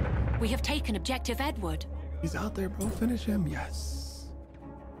 We have taken objective Edward. He's out there, bro. Finish him. Yes.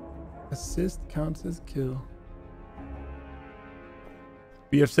 Assist counts as kill.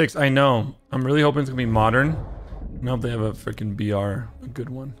 BF6, I know. I'm really hoping it's gonna be modern. I hope they have a freaking BR, a good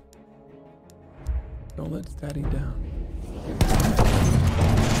one. Don't let Statty down.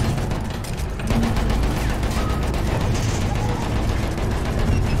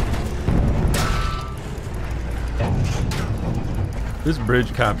 This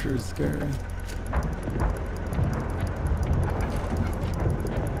bridge capture is scary.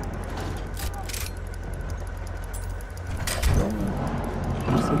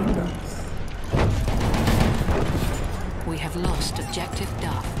 We have lost objective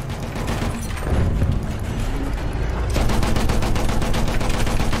Duff.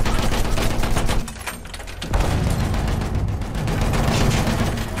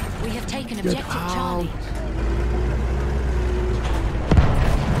 We have taken objective Charlie.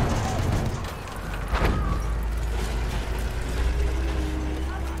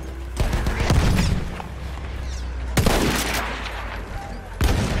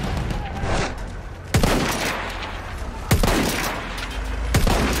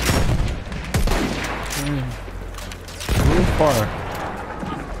 Real far.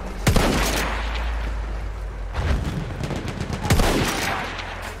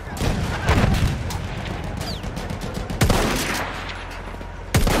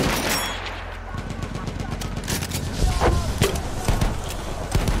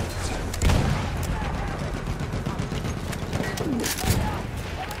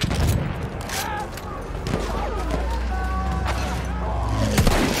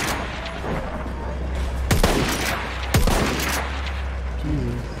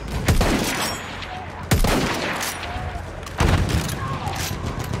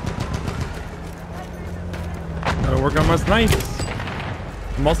 work on my snipes.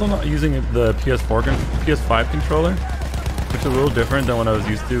 I'm also not using the PS5 controller, which is a little different than what I was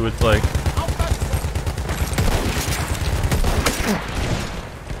used to. It's like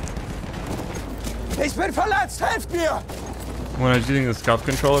Ich bin verletzt, helft mir! when I was using the scuff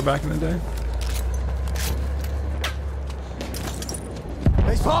controller back in the day.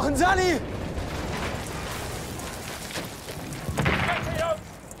 Ich brauche einen Sally!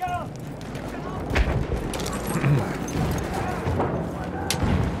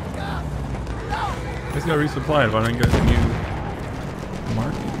 I just got resupplied, but I didn't get a new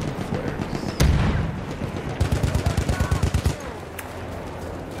marking flares.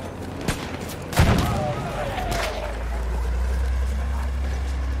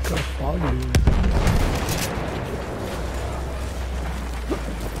 So foggy.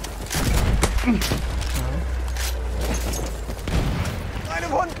 Meine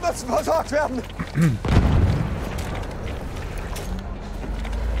Wunden müssen versorgt werden!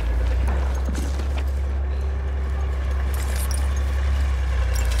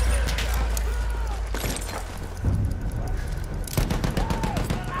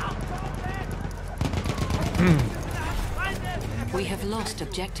 We have lost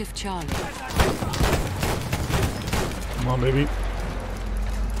objective Charlie. Come on, baby.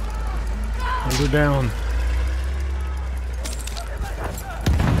 Hold her down.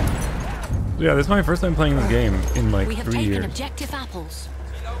 Yeah, this is my first time playing this game in like We have 3 taken years. objective apples.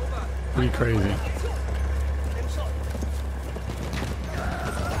 Pretty crazy.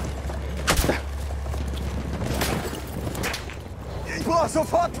 Ich brauche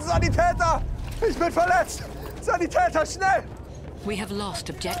sofort einen Sanitäter! Ich bin verletzt! Sanitäter, schnell! We have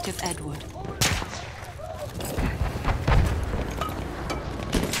lost objective Edward.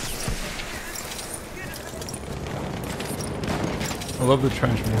 I love the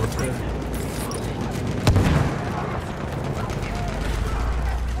trench warfare.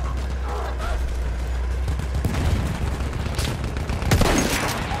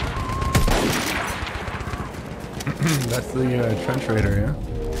 That's the trench raider, yeah?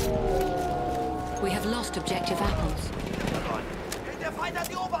 We have lost objective apples. Der Feind hat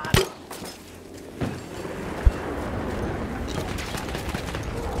die Oberhand!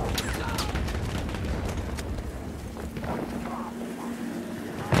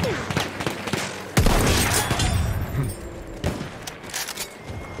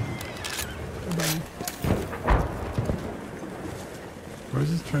 Where's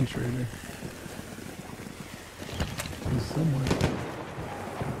this trench raider? He's somewhere.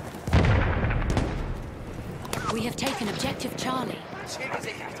 We have taken objective Charlie. Where is he? I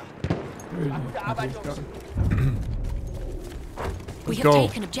think he's gone. We Let's have go.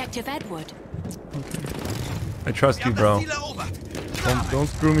 taken objective Edward. I trust you, bro. Don't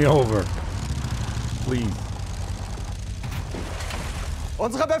screw me over. Please.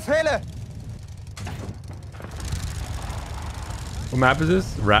 Unsere Befehle! What map is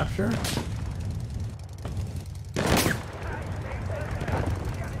this? Rapture?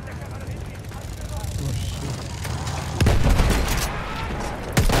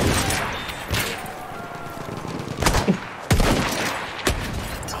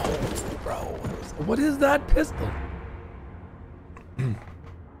 What is that pistol? I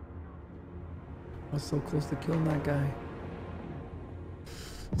was so close to killing that guy.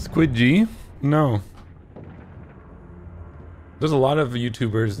 Squid G? No. There's a lot of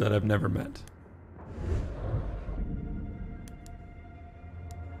YouTubers that I've never met.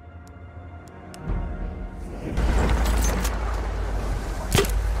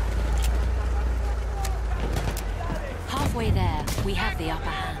 Halfway there, we have the upper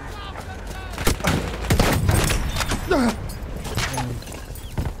hand.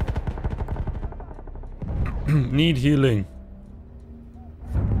 Need healing.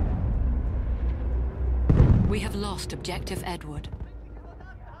 We have lost objective Edward.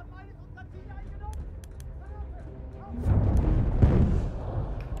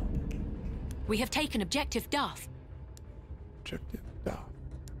 We have taken objective Toth. Objective Toth.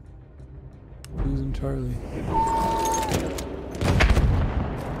 Losing Charlie.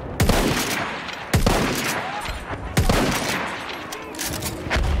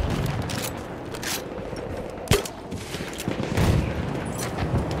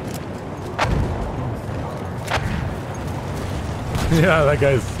 Yeah, that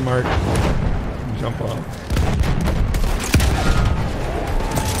guy's smart. Jump off.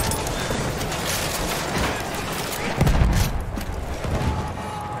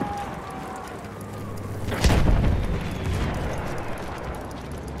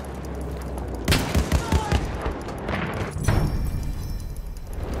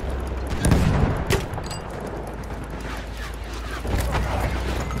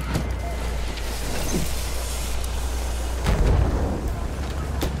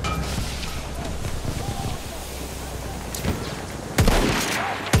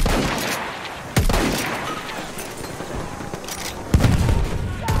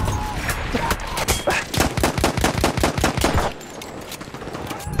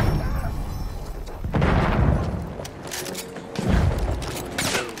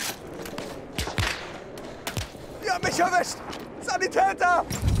 hab mich erwischt! Sanitäter!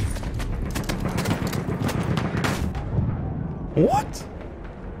 What?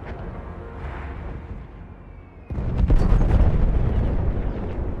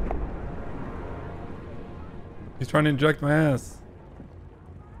 He's trying to inject my ass.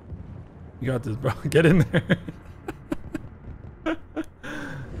 You got this, bro. Get in there.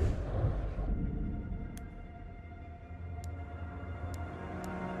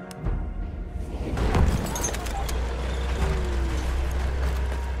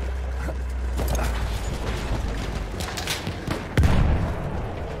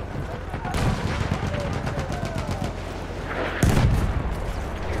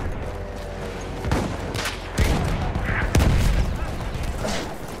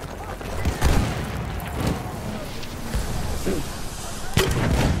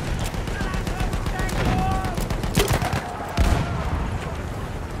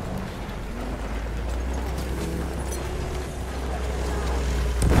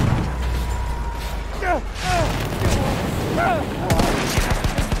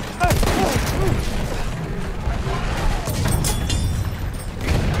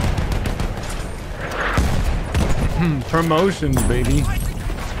 Promotion, baby.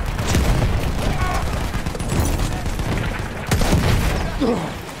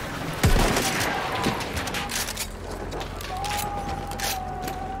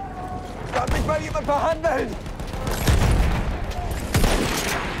 Darf mich mal jemand behandeln?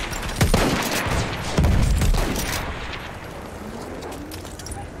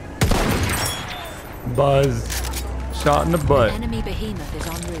 Buzz. Shot in the butt. Enemy behemoth is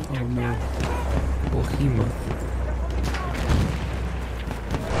en route. Oh no. Behemoth.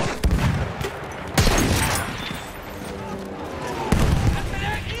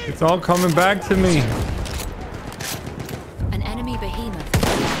 It's all coming back to me. An enemy behemoth.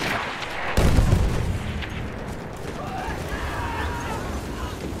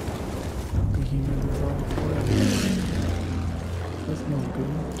 Behemoth is all flesh. That's not good.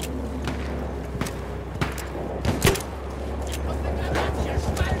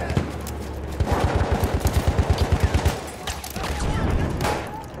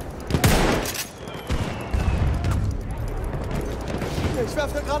 Ich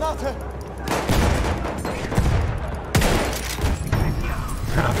werfe eine Granate!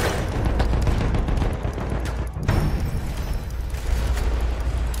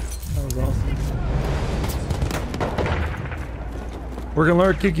 That was awesome. Working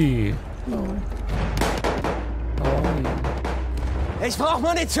alert, Kiki. Oh. Ich brauch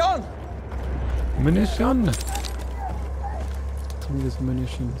Munition! Munition. Give me this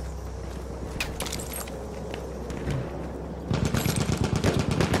munition.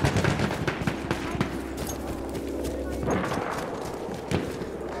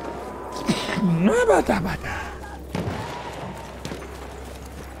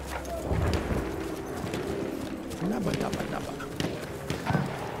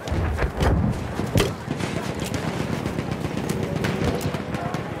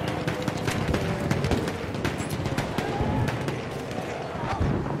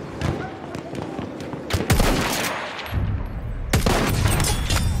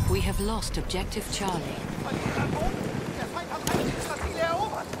 We have lost objective Charlie.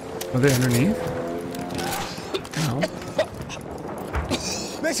 Are they underneath? No.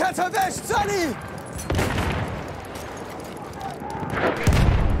 Mich hat's erwischt, Sunny!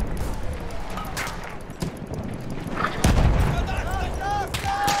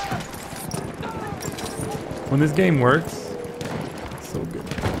 When this game works, it's so good.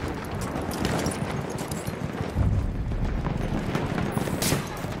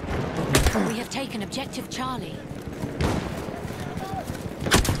 We have taken objective Charlie.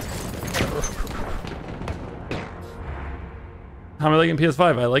 How am I liking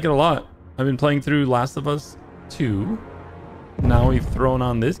PS5? I like it a lot. I've been playing through Last of Us 2. Now we've thrown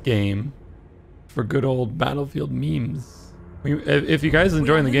on this game for good old Battlefield memes. If you guys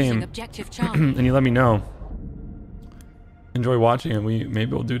enjoying the game and you let me know, enjoy watching it,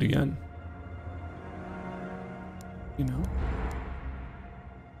 maybe we'll do it again. You know?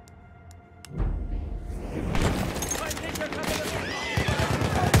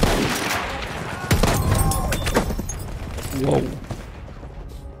 Whoa.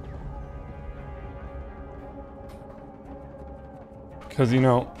 Because, you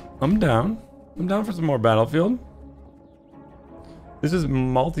know, I'm down. I'm down for some more Battlefield. This is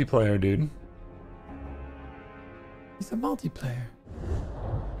multiplayer, dude. It's a multiplayer.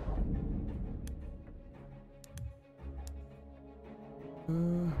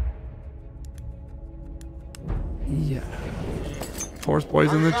 Yeah. Horse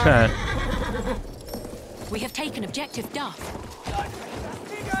boys in the chat. We have taken objective Duff.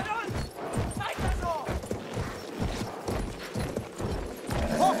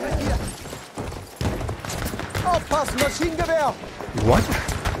 Hoch mit dir! Aufpassen, Maschinengewehr! What?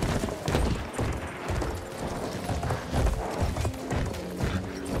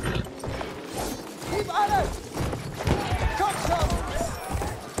 Gib alles! Komm schon!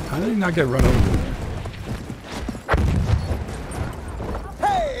 How did he not get run over?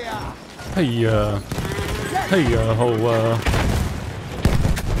 Hey! Hey,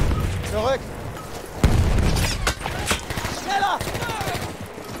 Zurück! Schneller!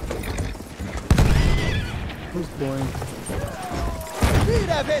 Who's going?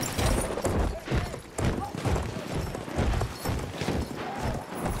 Wiederwind!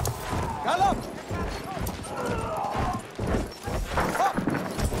 Galopp! Hopp!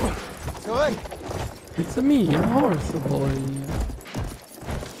 Zurück! It's a me, a horse boy.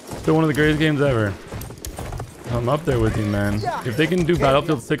 Still one of the greatest games ever. I'm up there with you, man. If they can do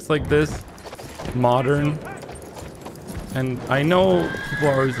Battlefield 6 like this, modern, and I know people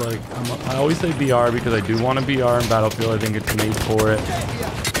are always like, I always say BR because I do want a BR in Battlefield. I think it's made for it.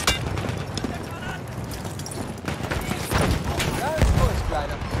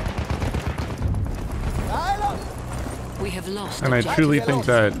 We have lost. And I truly think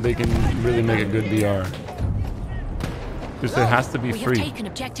that they can really make a good BR. Just it has to be We have free. taken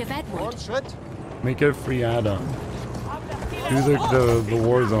objective Edward. Schritt! Make it a free add-on. Do the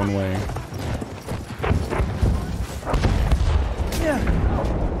Warzone way.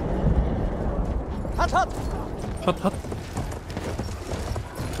 Hat, hat! Hut, hut.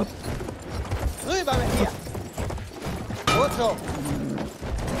 Rüber mit dir! Gut so!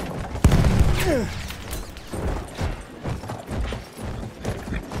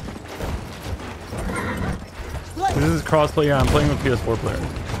 This is crossplay. Yeah, I'm playing with PS4 player.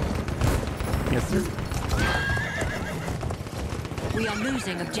 Yes, sir. We are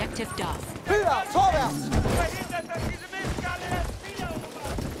losing objective Duff. Höher! Vorwärts!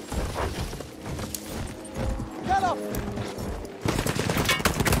 Galopp!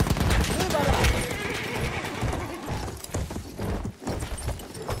 Rüber da!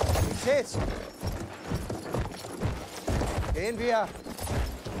 Ich seh's! Gehen wir!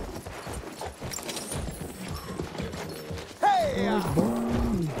 Hey! Ja.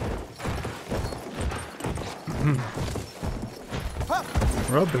 Hopp!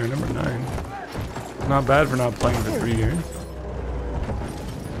 We're up there, number 9. Not bad for not playing for 3 years.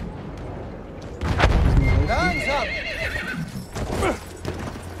 Langsam!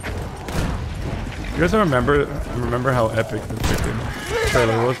 You guys remember how epic the freaking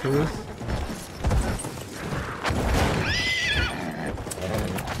trailer was for this?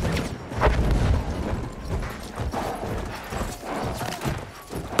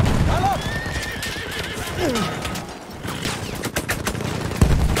 Galopp!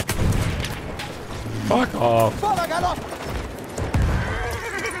 Fuck off. Voller Galopp!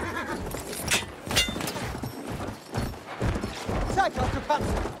 Zeig, was du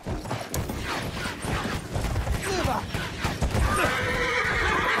kannst! Rüber!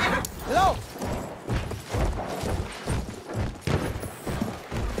 Lauf!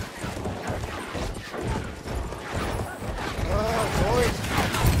 Ruhig!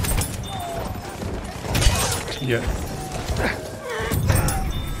 Yes.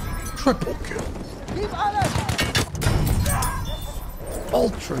 Triple kill. Gib alles!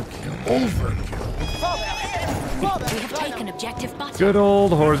 Ultra kill. Overkill. Vorwärts! We Vorwärts! have taken objective Butter. Good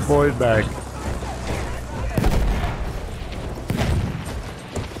old horse boys back.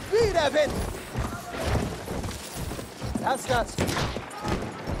 Wiederwind! Lass das!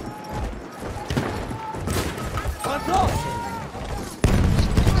 Und los!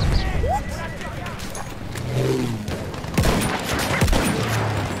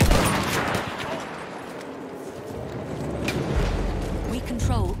 We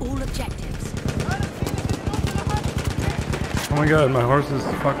control all objectives. Oh my god, my horse is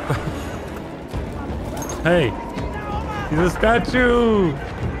fucked up. Hey, he's a statue.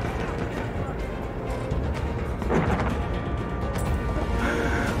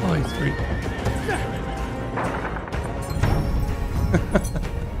 Oh, he's free.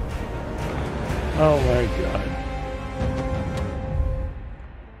 Oh my god.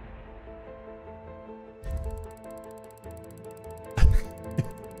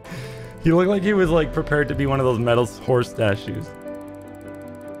 He looked like he was like prepared to be one of those metal horse statues.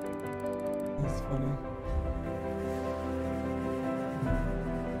 That's funny.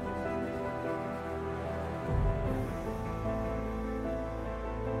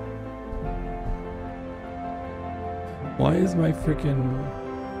 Why is my freaking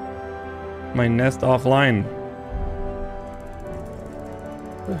my nest offline.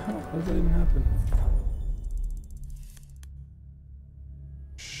 What the hell? How does that even happen?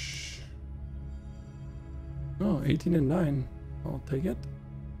 Shh. Oh, 18 and 9. I'll take it.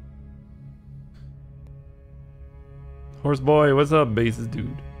 Horse boy, what's up, bases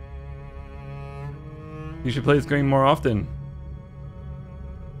dude? You should play this game more often.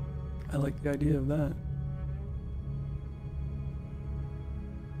 I like the idea of that.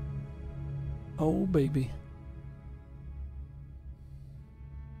 Oh, baby.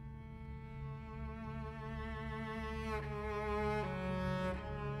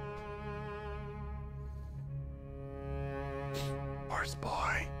 Horse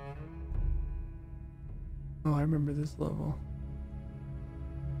boy. Oh, I remember this level.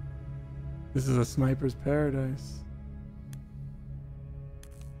 This is a sniper's paradise.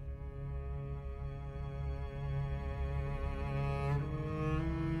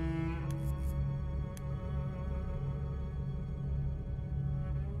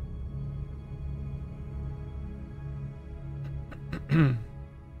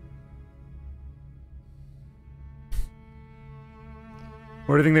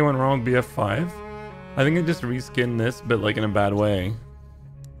 Where do you think they went wrong with BF5? I think they just reskinned this, but like in a bad way.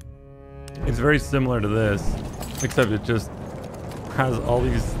 It's very similar to this, except it just has all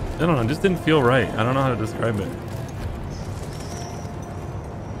these, I don't know, it just didn't feel right. I don't know how to describe it.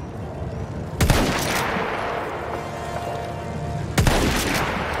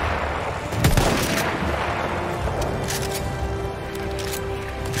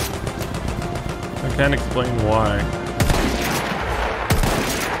 I can't explain why.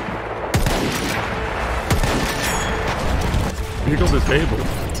 Vehicle disabled.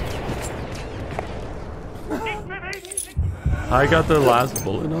 I got the last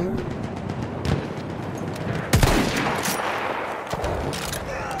bullet on it.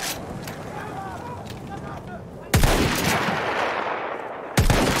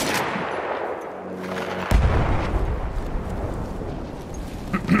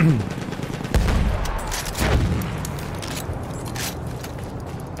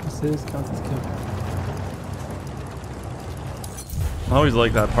 This counts as kill. I always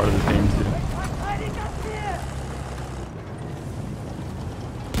like that part of the game too.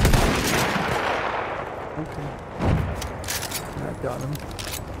 Okay. That got him.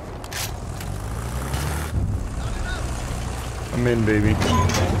 I'm in, baby.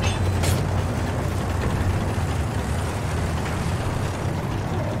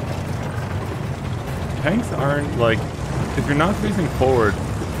 Tanks aren't like, if you're not facing forward,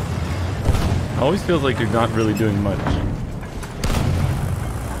 it always feels like you're not really doing much.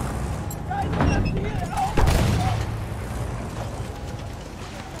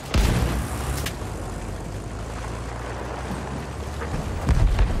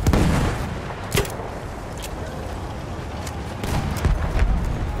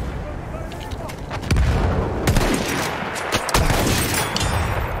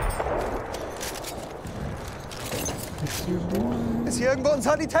 Ist hier irgendwo ein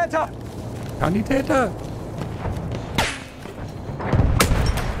Sanitäter? Sanitäter!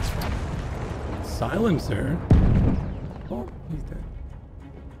 Silencer? Oh, he's dead.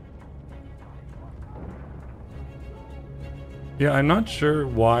 Yeah, I'm not sure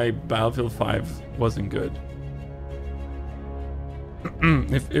why Battlefield 5 wasn't good.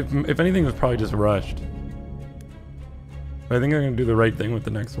 if anything, it was probably just rushed. But I think they're gonna do the right thing with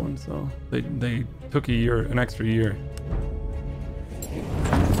the next one, so they took a year, an extra year.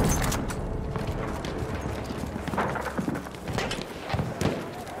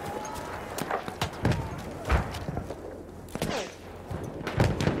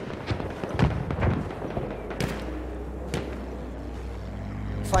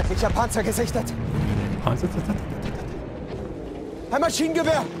 Feindlicher Panzer gesichtet. Panzer? Ein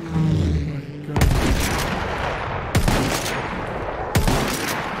Maschinengewehr.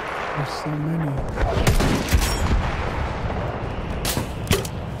 There's so many.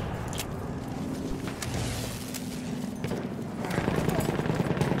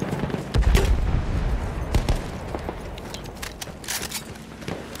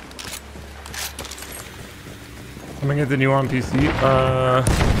 Coming at the new on PC.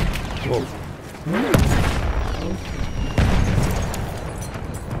 Whoa.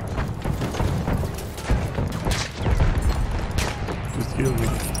 Just heal me.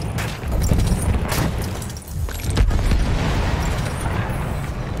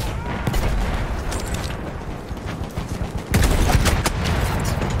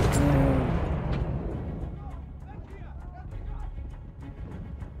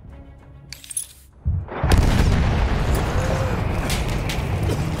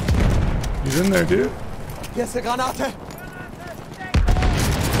 He's in there, dude. Hier ist eine Granate.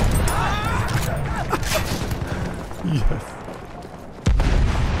 Yes.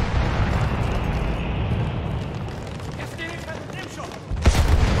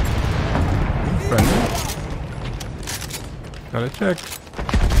 Friendly. Gotta check.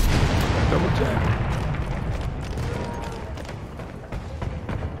 Double check.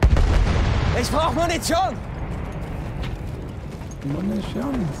 Ich brauche Munition.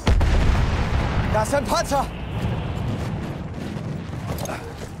 Munitions. Da ist ein Panzer.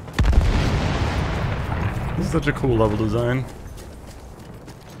 This is such a cool level design.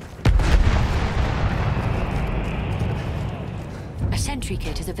 A sentry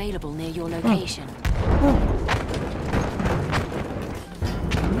kit is available near your location.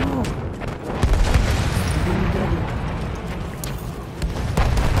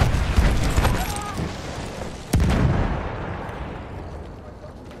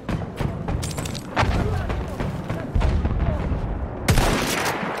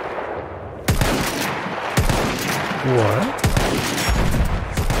 What?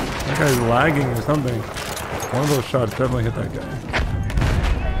 That guy's lagging or something. One of those shots definitely hit that guy.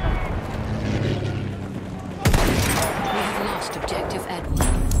 We have lost objective Edward.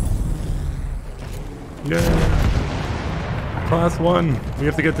 Yeah. Class 1. We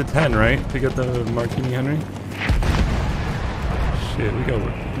have to get to 10, right? To get the Martini Henry? Shit, we got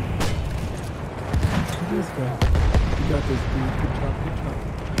work. Look at this guy. You got this, dude. Good job, good job.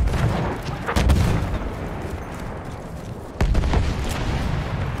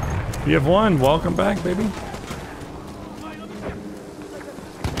 BF1, welcome back, baby.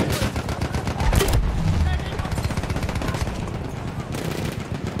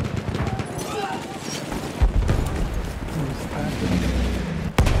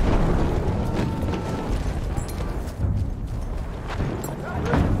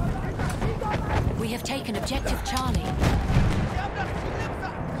 We have taken objective Charlie.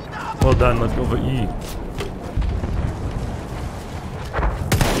 Well done, let's go for E.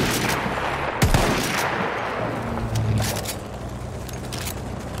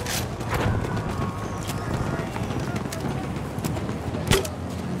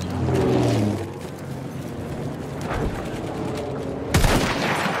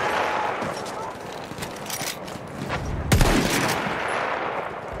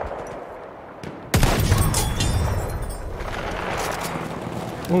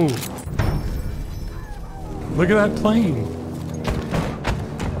 Ooh. Look at that plane.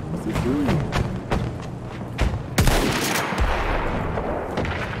 What's it doing?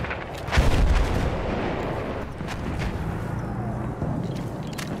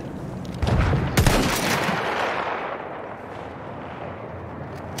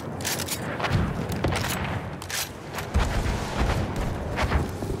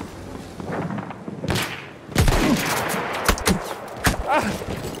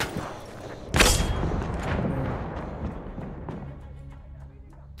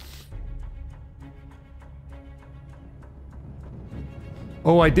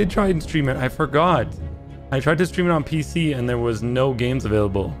 Oh, I did try and stream it. I forgot. I tried to stream it on PC and there was no games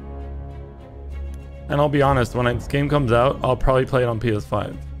available. And I'll be honest, when this game comes out, I'll probably play it on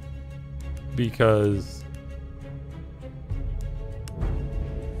PS5. Because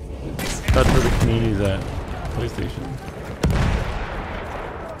that's where the community's at. PlayStation.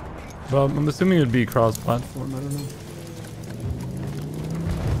 Well, I'm assuming it'd be cross-platform. I don't know.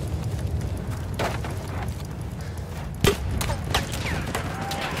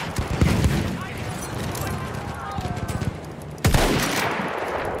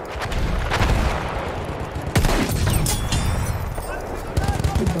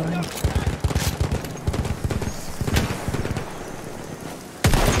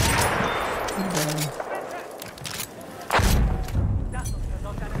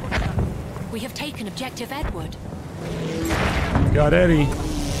 We have taken objective Edward. Got Eddie.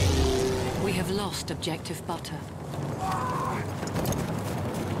 We have lost objective Butter.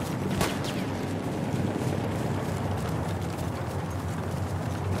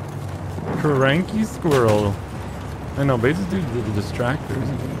 Cranky squirrel. I know, but these dudes are the distractors.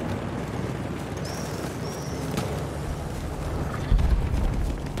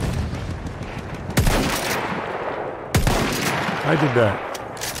 I did that.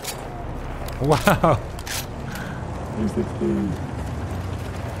 Wow. 316.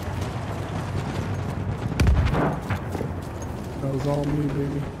 That was all me,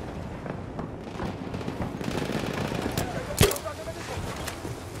 baby.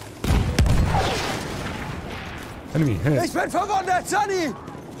 Enemy hit. Ich bin verwundet, Sonny!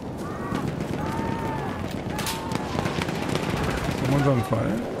 Someone's on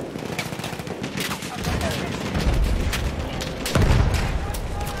fire.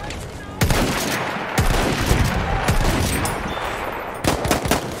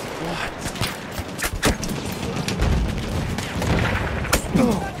 We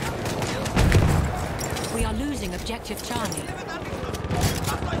are losing objective Charlie.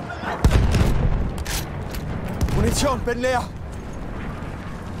 Munition, bin leer.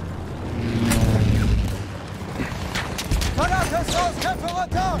 Granate ist raus, Köpfe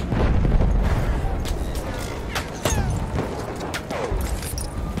runter!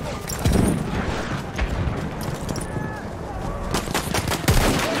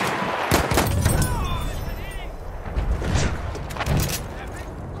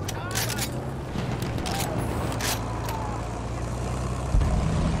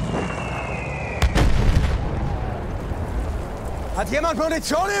 Hat jemand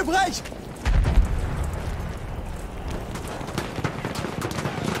Munition übrig?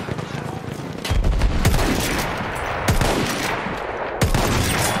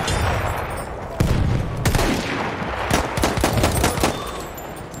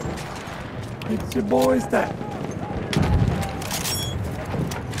 It's your boys that.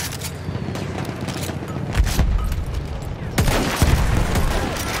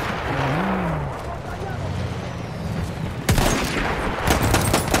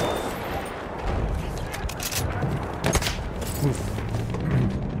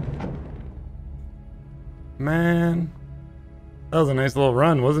 Man, that was a nice little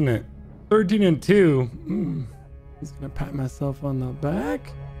run, wasn't it? 13 and 2. Just gonna pat myself on the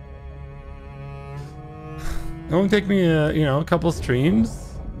back. It won't take me a couple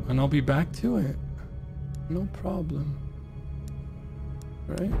streams and I'll be back to it. No problem.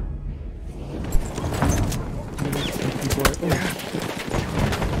 Right?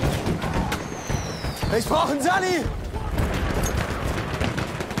 Ich brauche einen Sani!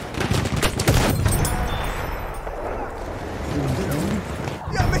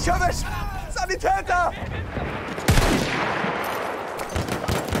 Die haben mich erwischt! Sanitäter!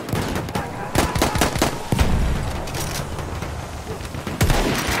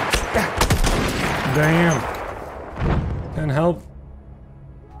 Damn. Can't help.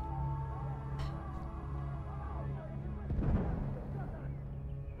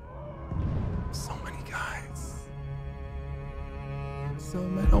 So many guys. So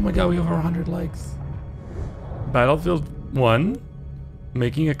many. Oh my god, we have over 100 likes. Battlefield 1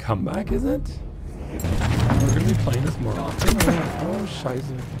 making a comeback, is it? We're gonna be playing this more often. Oh,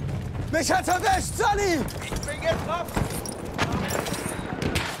 scheiße. Mich hat's erwischt, Sani! Ich bin getroffen!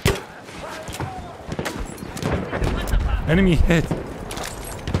 Enemy hit.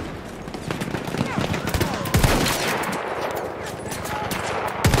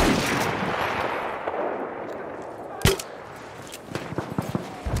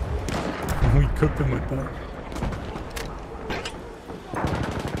 We cooked them with that.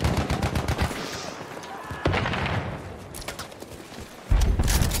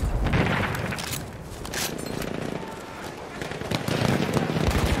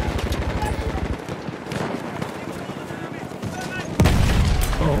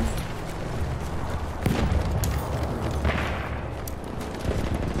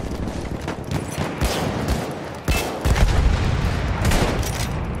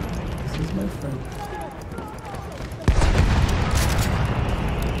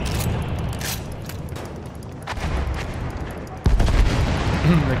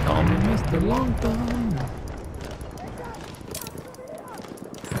 They call me Mr. Long Thumb.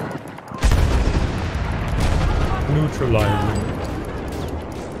 Neutralizing.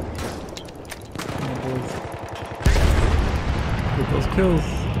 Get those kills.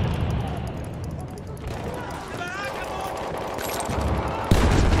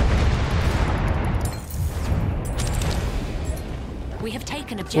 We have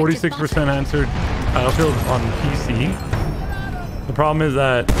taken objective 46% answered Battlefield on PC. The problem is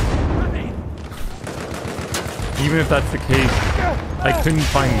that even if that's the case, I couldn't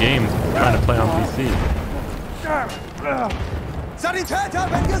find games trying to play on PC. Sanitäter,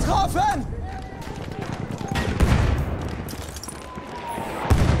 bin getroffen!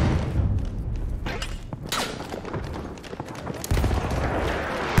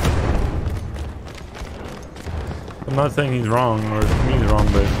 I'm not saying he's wrong or he's wrong,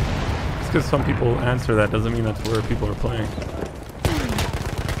 but just because some people answer that doesn't mean that's where people are playing.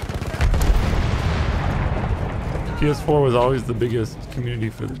 PS4 was always the biggest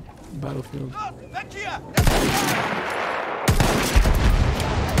community for the Battlefield.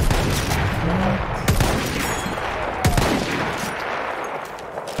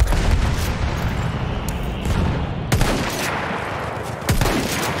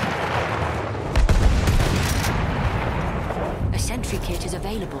 A sentry kit is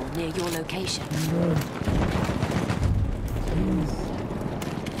available near your location.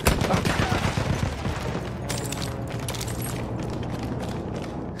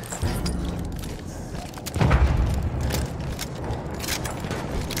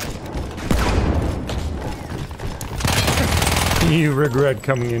 You regret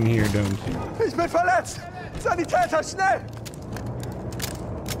coming in here, don't you? Ich bin verletzt! Sanitäter, schnell!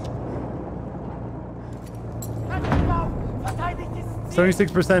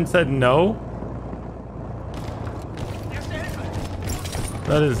 76% said no.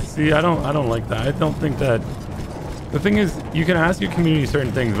 That is, see, I don't like that. I don't think that. The thing is, you can ask your community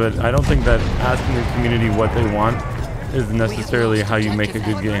certain things, but I don't think that asking the community what they want is necessarily how you make a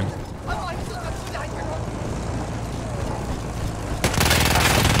good game.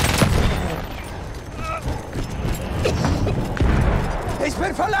 Ich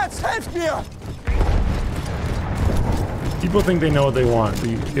bin verletzt, helft mir! People think they know what they want.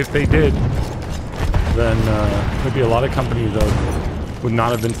 If they did, then there'd be a lot of companies that would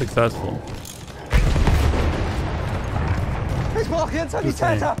not have been successful. Ich brauche hier einen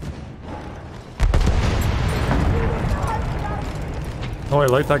Sanitäter! Oh, I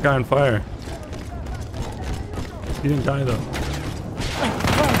light that guy on fire. He didn't die though.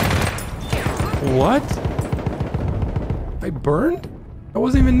 What? I burned? I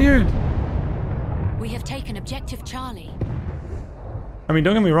wasn't even near it. We have taken objective Charlie. I mean,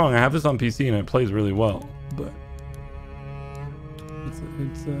 don't get me wrong. I have this on PC and it plays really well, but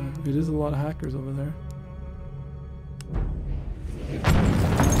it is a lot of hackers over there.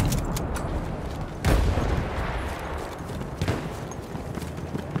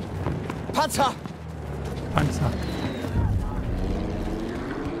 Panzer! Panzer.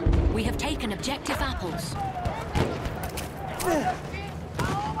 We have taken objective apples.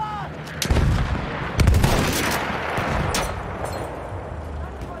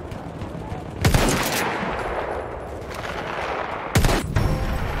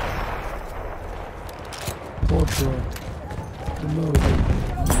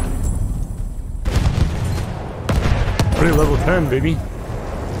 Pretty level 10, baby.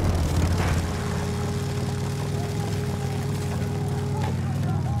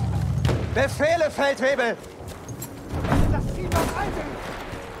 Befehle, Feldwebel!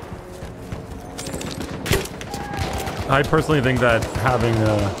 I personally think that having I don't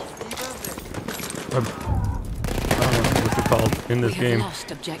know what's it called in this game.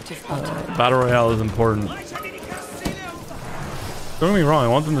 Lost objective Battle Royale is important. Don't get me wrong, I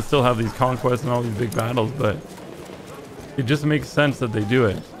want them to still have these conquests and all these big battles, but it just makes sense that they do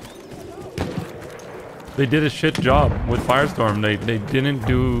it. They did a shit job with Firestorm. They didn't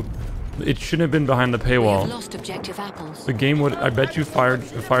do. It shouldn't have been behind the paywall. Lost objective apples. The game would. I bet you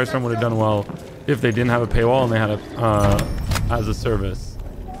Firestorm would have done well if they didn't have a paywall and they had a as a service.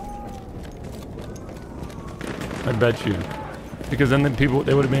 I bet you, because then they would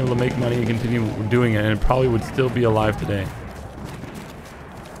have been able to make money and continue doing it, and it probably would still be alive today.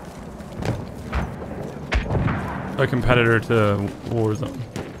 A competitor to Warzone.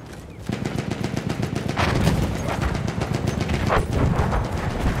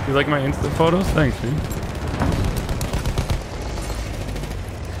 You like my Insta photos? Thanks, dude.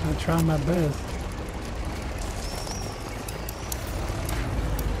 I try my best.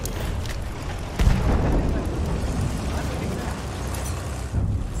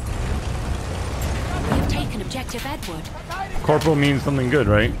 We have taken objective Edward. Corporal means something good,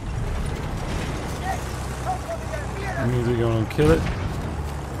 right? It means we're gonna kill it.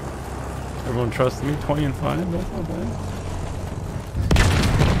 Everyone trusts me. 20 and 5. That's not bad.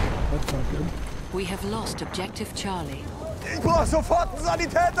 That's not good. We have lost objective Charlie. Ich brauche sofort einen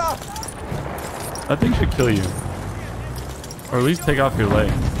Sanitäter! That thing should kill you. Or at least take off your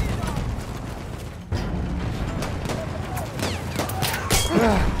legs.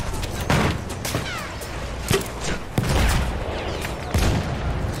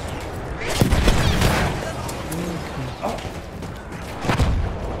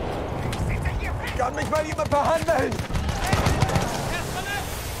 Kann mich mal jemand behandeln?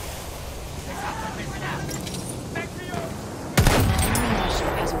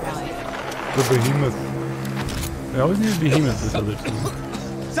 The behemoth. I always need a behemoth this other team.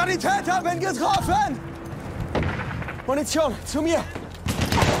 Sanitäter, bin getroffen! Munition, zu mir!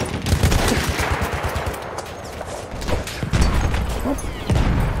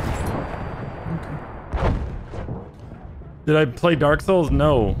 Did I play Dark Souls?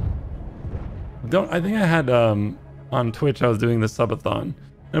 No. I think I had on Twitch I was doing the subathon.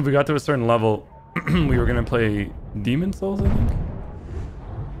 And if we got to a certain level, we were gonna play Demon Souls, I think.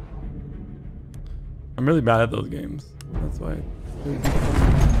 I'm really bad at those games. That's why it would be fun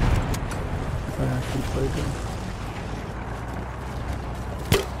if I actually played them.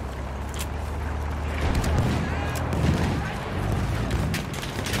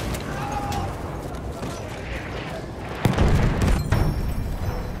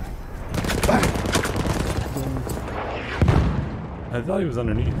 I thought he was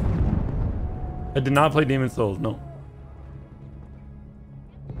underneath. I did not play Demon Souls, no.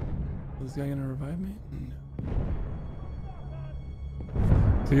 Is this guy gonna revive me? No.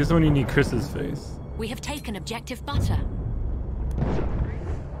 So this one you need Chris's face. We have taken objective butter.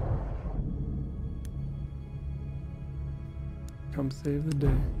 Come save the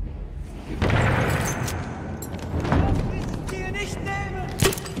day.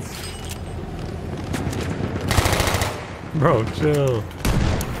 Bro, chill.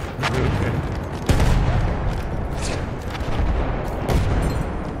 Okay.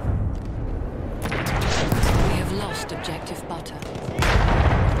 We have lost objective butter.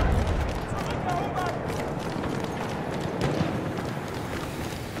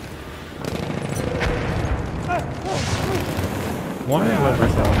 Why did I let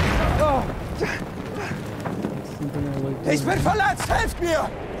myself? Ich bin verletzt! Helft mir!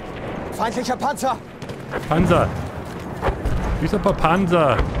 Feindlicher Panzer! Panzer! Wieso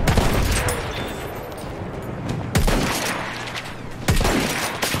Panzer?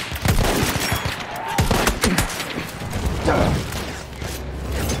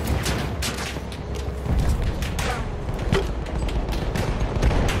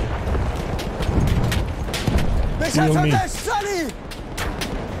 Mich hat verletzt, Sunny!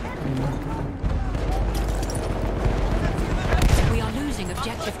 We are losing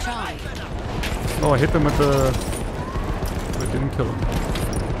objective Charlie. Oh, I hit them with the... But it didn't kill him.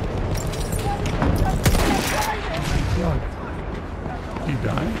 God. Did he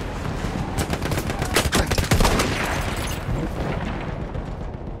die?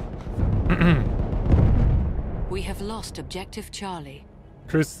 We have lost objective Charlie.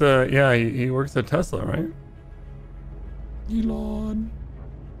 Chris, yeah, he works at Tesla, right? Elon.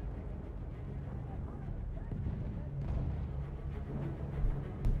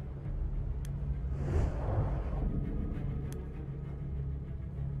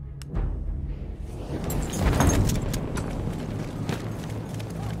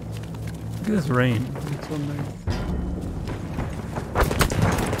 Look at this rain. It's so nice.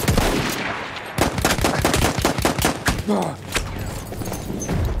 Oh.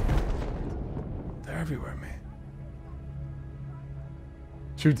 They're everywhere, man.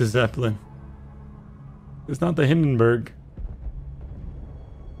 Shoot the Zeppelin. It's not the Hindenburg.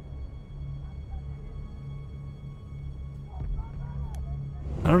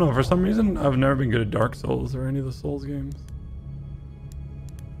 I don't know, for some reason I've never been good at Dark Souls or any of the Souls games.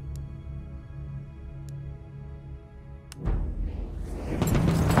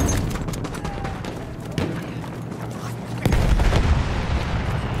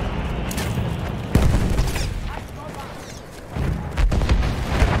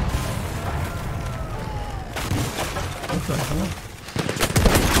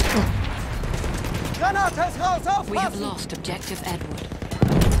 Granate ist raus, We have aufpassen! lost objective Edward.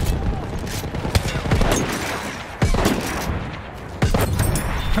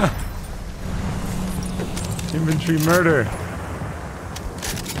 Infantry murder.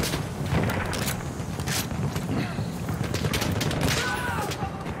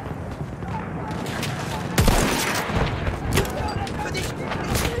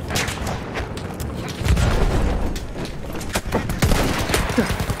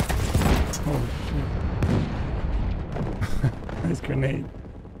 Nice grenade.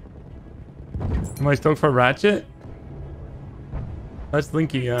 Am I stoked for Ratchet? That's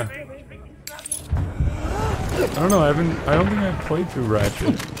Linky, yeah. I don't know, I don't think I've played through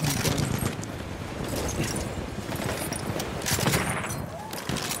Ratchet.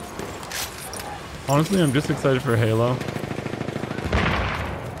 Honestly, I'm just excited for Halo.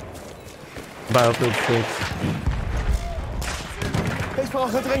 Battlefield 6. Ich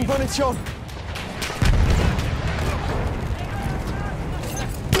brauche dringend Munition!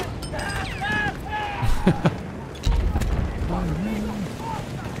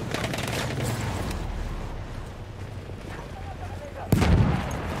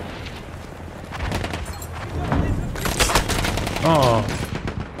 Oh.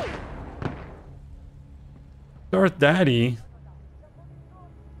 Darth Daddy.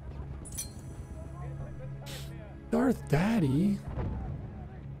 Darth Daddy?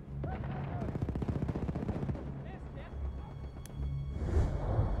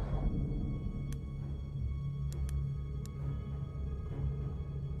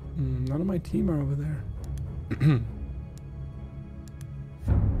 None of my team are over there.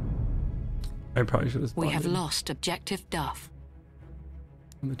 I probably should have spotted. We have lost objective Duff.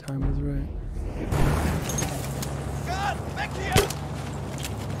 When the time was right. Gott, weg hier!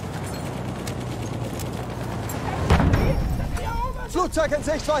 Flugzeug in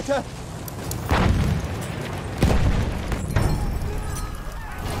Sichtweite!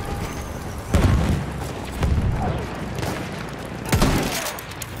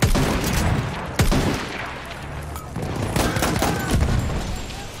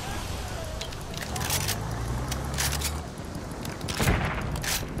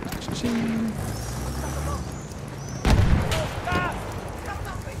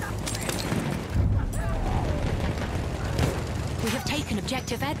 taken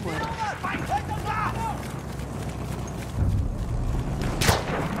Objective Edward.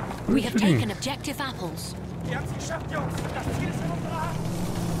 We have taken Objective Apples.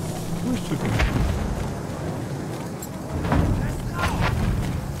 Who's shooting?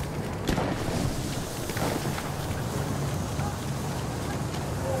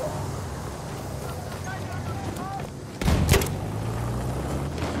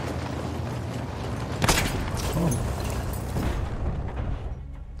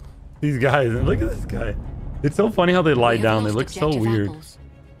 These guys, look at this guy. It's so funny how they lie down. They look so weird. Apples.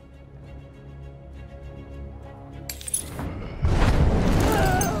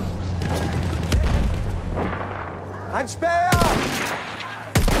 Ein Speer!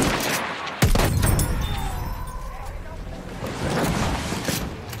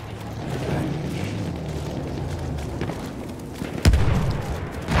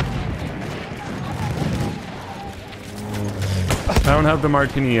 I don't have the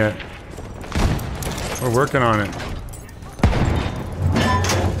martini yet. We're working on it.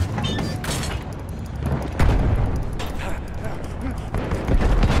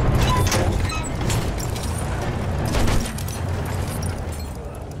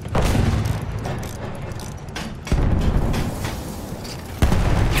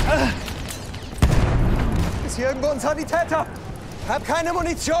 Ist hier irgendwo ein Sanitäter? Hab keine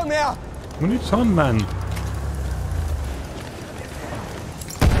Munition mehr. Munition, Mann.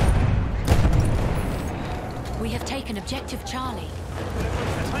 We have taken Objective Charlie.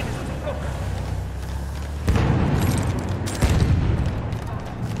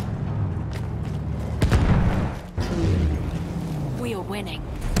 We are winning.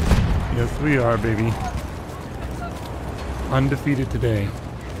 Yes, we are, baby. Undefeated today.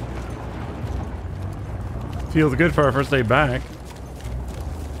 Feels good for our first day back.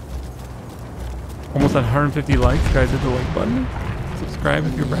 Almost at 150 likes. Guys, hit the like button. Subscribe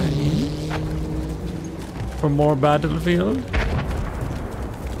if you're brand new. For more Battlefield.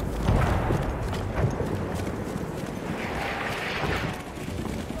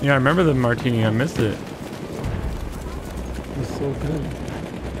 Yeah, I remember the martini. I missed it. It was so good.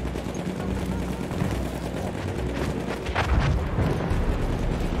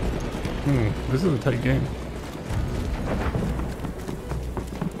 This is a tight game.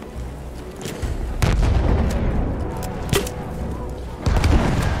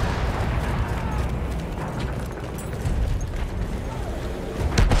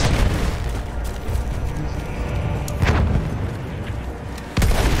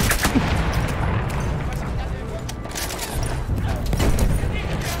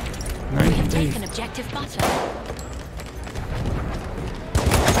 Taken Objective Butter.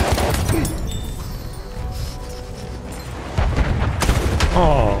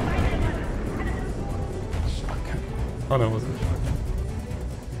 Oh. Shotgun. Oh, no, it wasn't a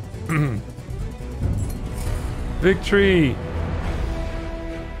shotgun. Victory!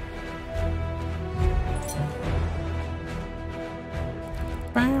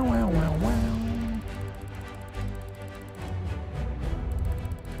 Wow, wow, wow, wow.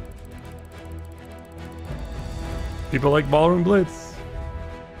 People like Ballroom Blitz.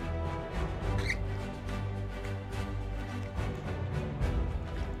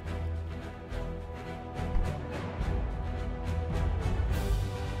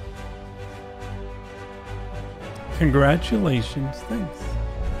 Congratulations, thanks.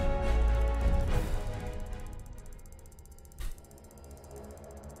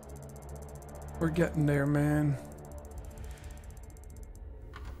 We're getting there, man.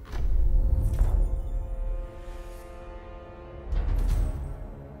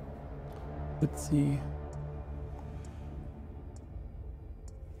 Let's see.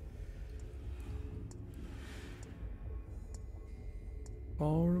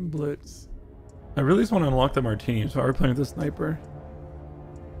 Ballroom Blitz. I really just want to unlock the martini, so are we playing with the sniper?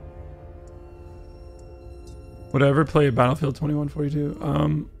 Would I ever play Battlefield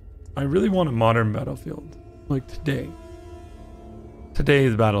 2142? I really want a modern Battlefield. Like today.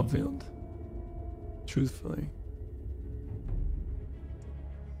 Today's Battlefield. Truthfully.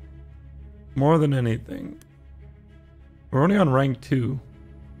 More than anything. We're only on rank 2.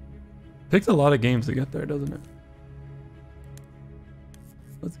 Takes a lot of games to get there, doesn't it?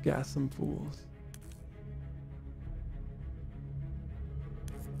 Let's gas some fools.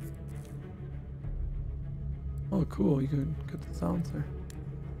 Oh, cool. You can get the silencer.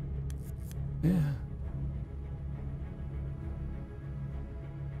 Yeah.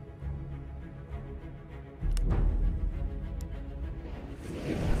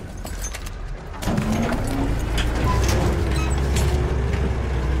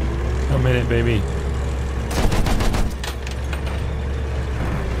 A minute, baby.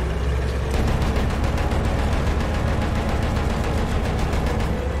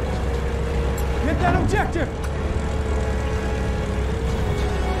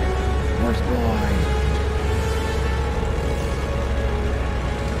 horse boy.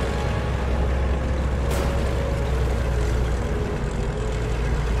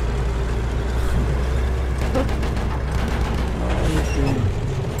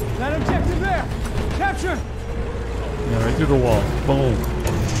 That objective there! Capture! Yeah, right through the wall. Boom.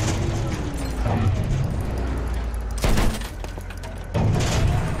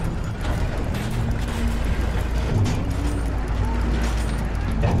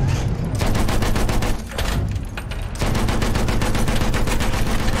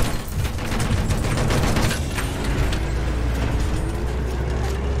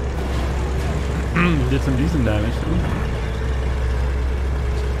 Did some decent damage too.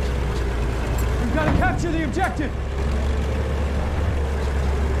 We've got to capture the objective!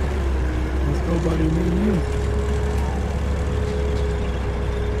 Let's go, buddy. Me and you.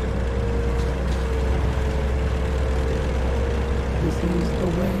 This is the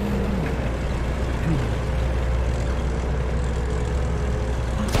way.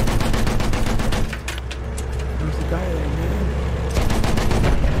 There's a guy there, man.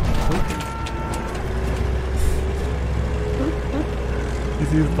 Okay. You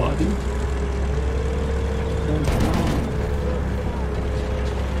see his body?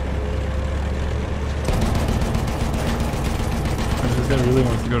 This guy really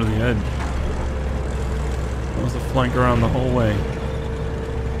wants to go to the edge. He wants to flank around the whole way.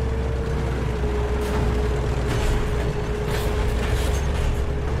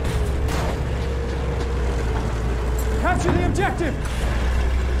 Capture the objective!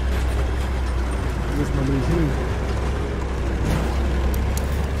 I guess nobody's here.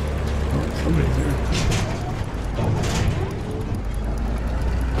 Oh, somebody's here.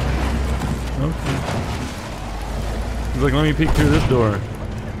 Okay. He's like, let me peek through this door.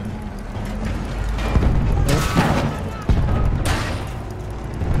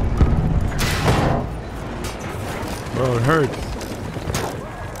 Bro, it hurts.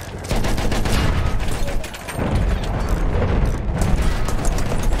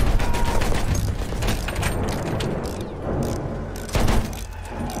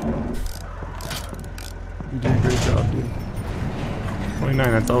 You did a great job, dude.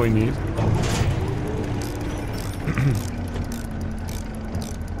 29, that's all we need.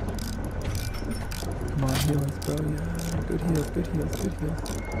 Come on, heal us, bro. Yeah, good heals, good heals, good heals.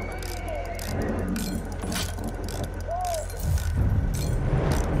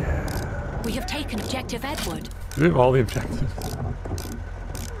 We have taken objective Edward. We have all the objectives.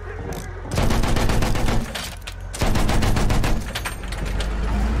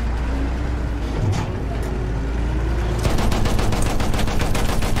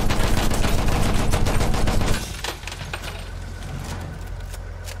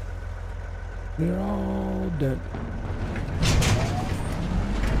 They're all dead.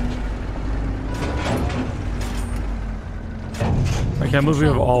 I can't believe we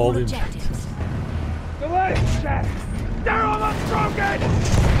have all the objectives. The legs, Jack! They're almost broken!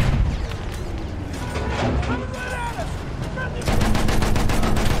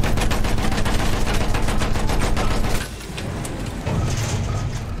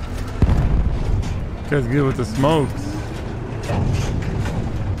 You guys good with the smokes.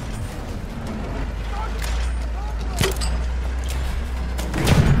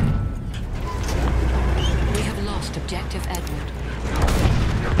 We have lost objective Edward.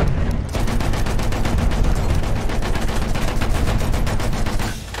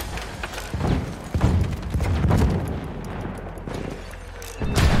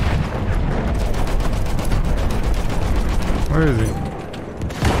 Where is he?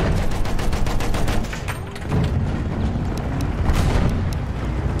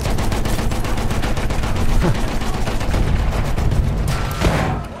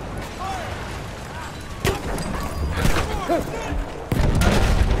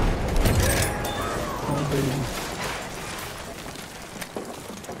 Oh, baby.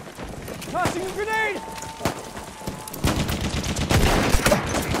 Tossing a grenade!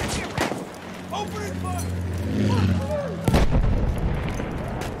 Opening fire!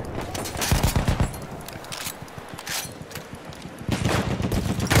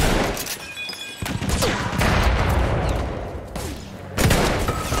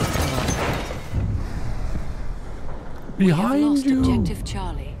 Behind lost you. Objective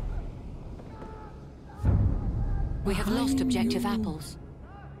Charlie. We have lost objective apples.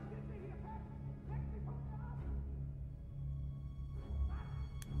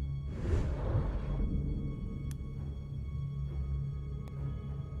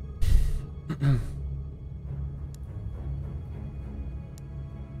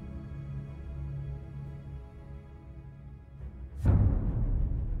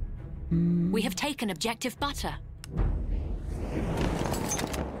 We have taken objective butter.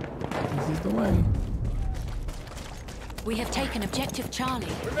 This is the way. We have taken objective Charlie.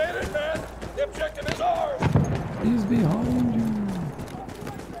 We made it, man! The objective is ours! He's behind you.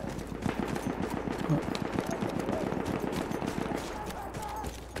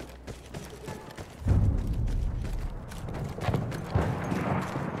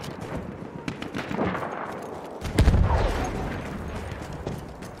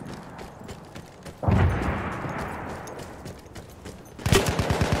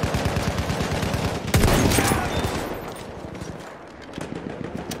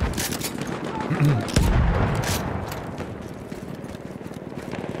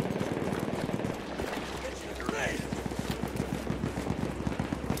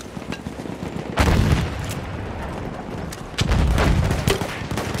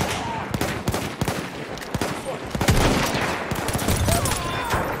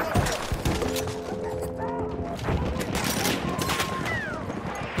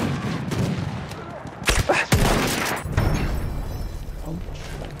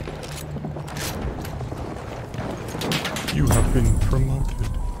 You have been promoted.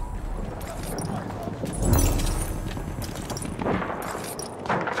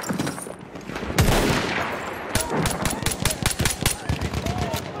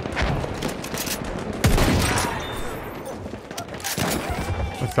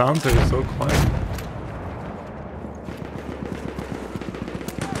 The sounds are so quiet.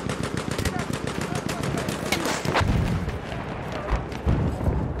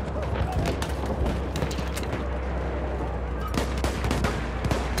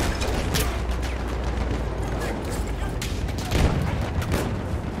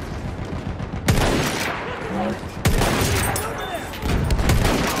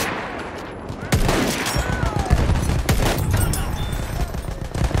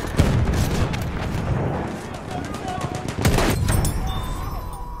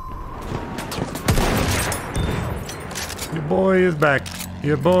 Your boy is back.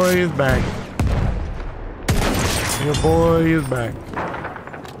 Your boy is back. Your boy is back.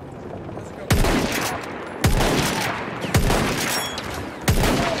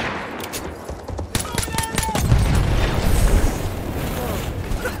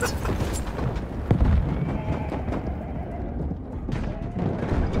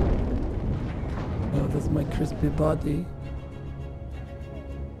 Oh, that's my crispy body.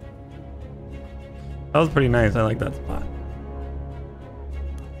 That was pretty nice. I like that spot.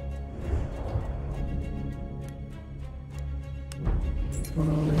 What's going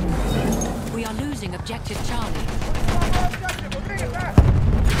on over here? We are losing objective Charlie.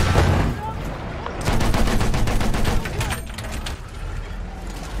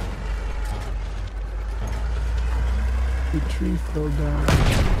 The tree fell down.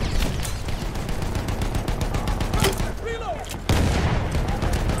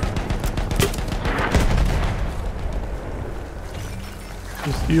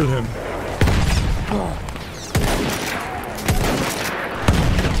 Just heal him.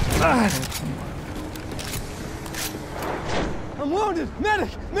 I'm wounded! Medic!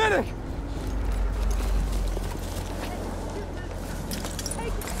 Medic!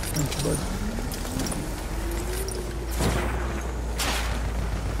 Thanks, bud.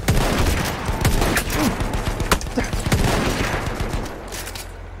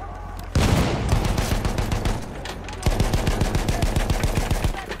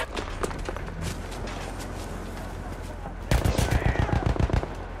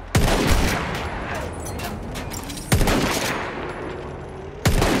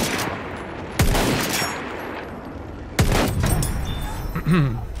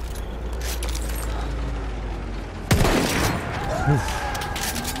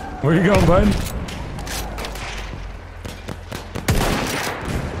 Where you going, bud?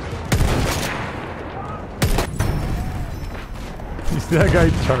 You see that guy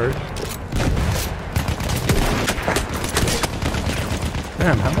charge?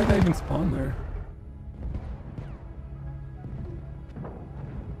 Damn, how did I even spawn there?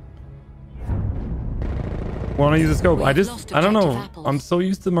 Want to use a scope? I don't know. I'm so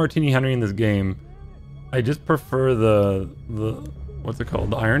used to Martini Henry in this game. I just prefer the what's it called?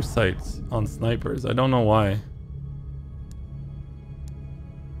 The iron sights on snipers. I don't know why.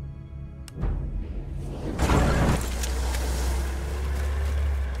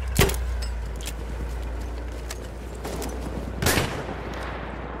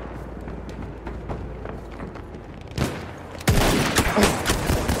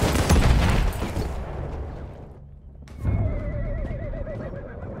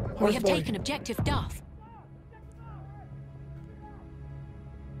 We have taken objective Toth.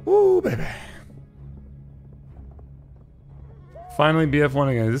 Ooh, baby. Finally BF1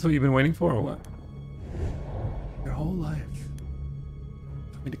 again. Is this what you've been waiting for or what? Your whole life.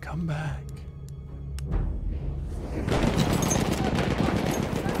 For me to come back.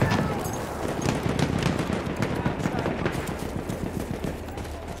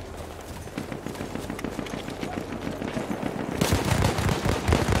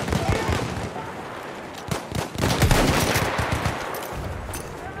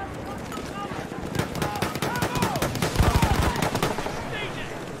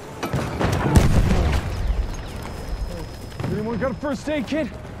 Anyone got a first aid kit?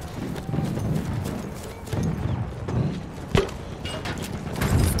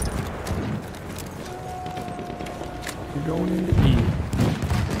 You're going into E.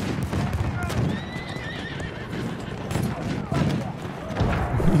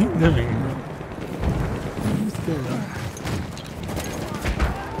 What are you doing, bro? You scared.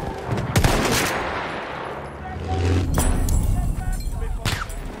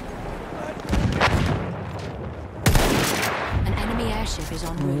 An enemy airship is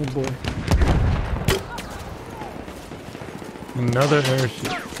en route. Oh boy. Another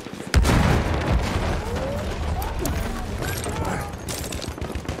airship.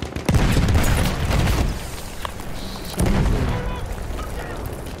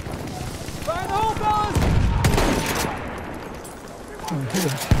 Fire in the hole, fellas!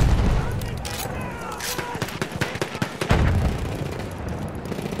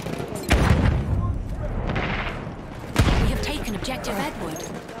 We have taken objective Edward.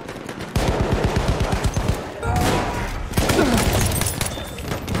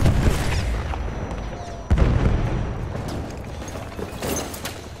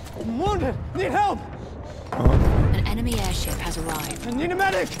 I'm wounded! Need help! An enemy airship has arrived. I need a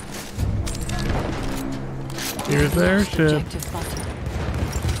medic! Here's the airship. Objective button.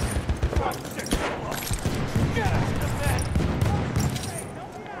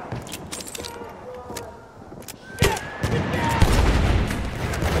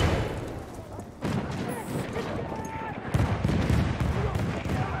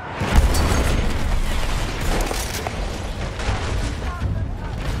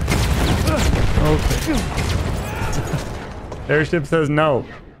 Okay. Airship says no.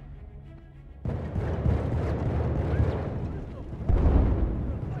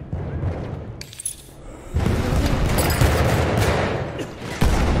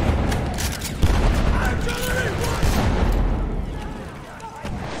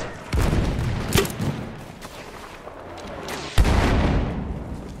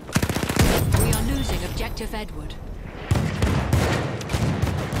 We are losing objective Edward.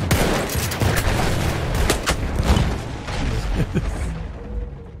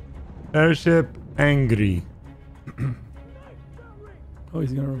 Airship angry. Oh,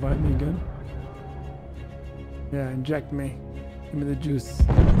 he's gonna revive me again? Yeah, inject me. Give me the juice.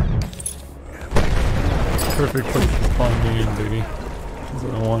 Perfect place to spawn me in, baby. That's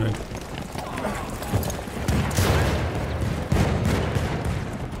what I wanted.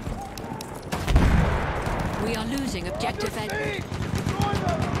 We are losing objective Edward.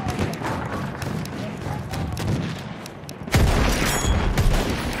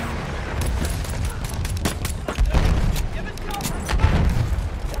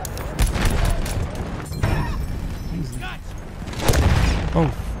 Oh.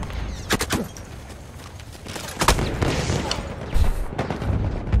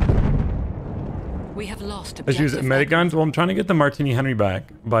 We have lost Let's use objective medic Edward. guns. Well, I'm trying to get the Martini Henry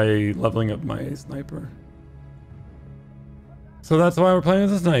back by leveling up my sniper. So that's why we're playing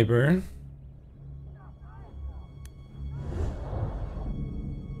as a sniper.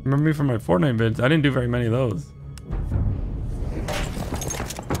 Remember me from my Fortnite vids? I didn't do very many of those.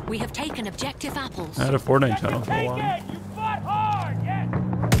 We have taken objective apples. I had a Fortnite channel for a while. You fought hard, yes!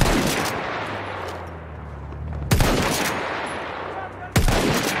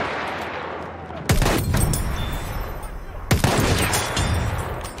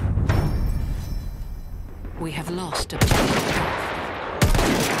 We have lost objective Toth.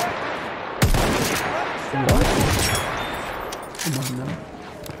 What? Come on now.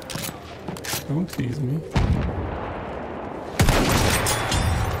 Don't tease me.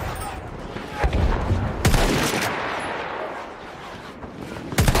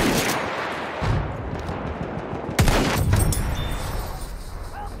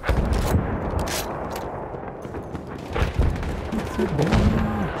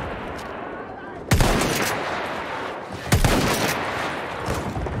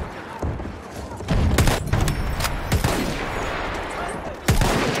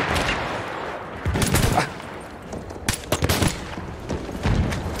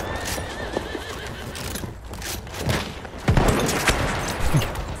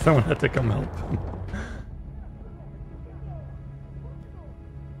 Someone had to come help him.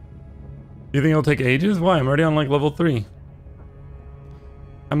 You think it'll take ages? Why? I'm already on like level 3.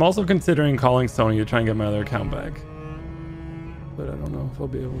 I'm also considering calling Sony to try and get my other account back. But I don't know if I'll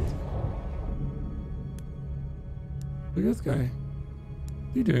be able to. Look at this guy.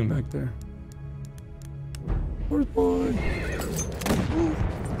 What's he doing back there? Where's boy?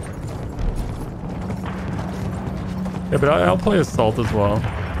 Yeah, but I'll play Assault as well.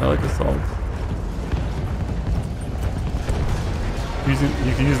 I like Assault. You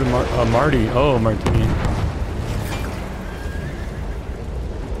can use the Marty. Oh, Martini.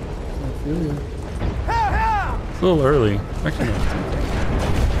 I feel you. It's a little early. Actually, no.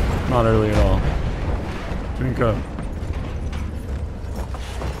 Not early at all. Drink up.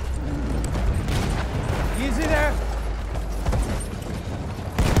 Easy there.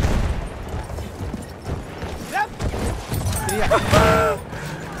 Yep.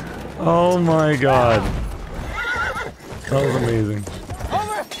 Oh my god. That was amazing.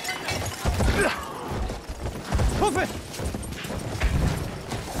 Over. Move it.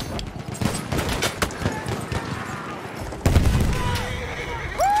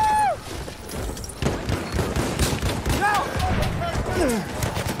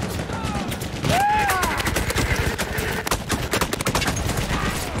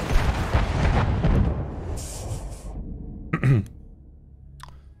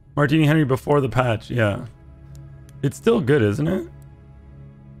 Martini Henry before the patch, yeah. It's still good, isn't it?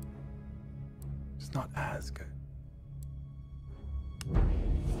 It's not as good.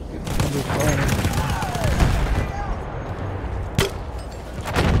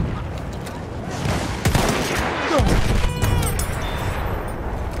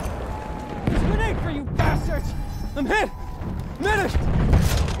 Grenade for you bastards! I'm hit! Finished!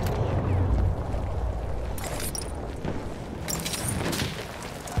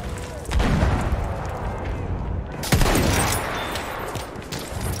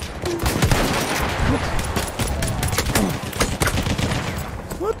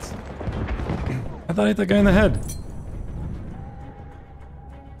 I thought I hit that guy in the head.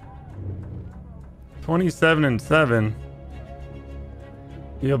 27-7.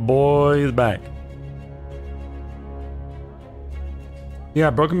 Your boy is back. Yeah,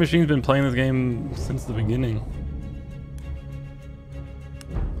 Broken Machine's been playing this game since the beginning.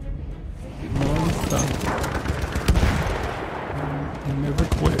 Non-stop. He never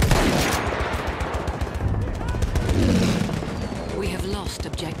quit. We have lost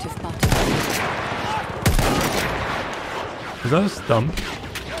objective button. Is that a stump?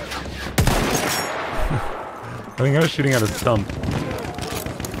 I think I was shooting at a stump.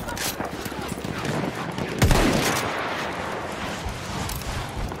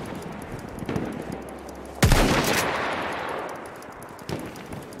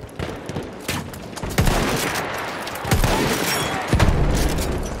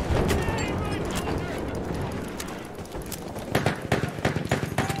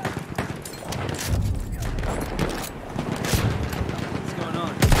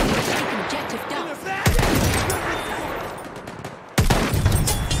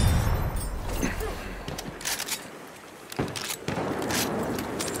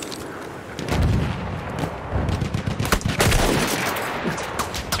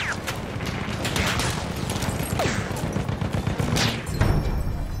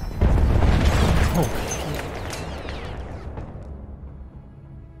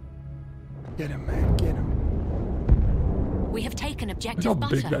 Get him, man, get him. We have taken Look objective how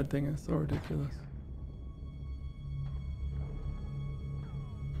butter. big that thing is, so ridiculous.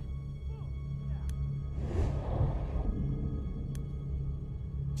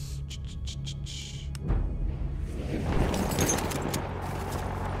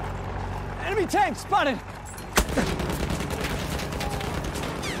 Enemy tank spotted!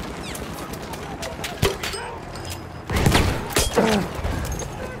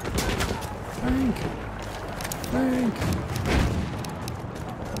 Tank! Tank!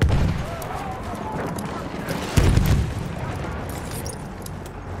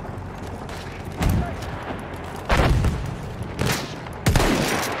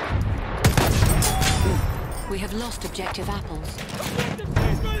 We have lost objective apples.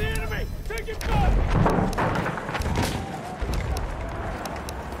 By the enemy! Take it back!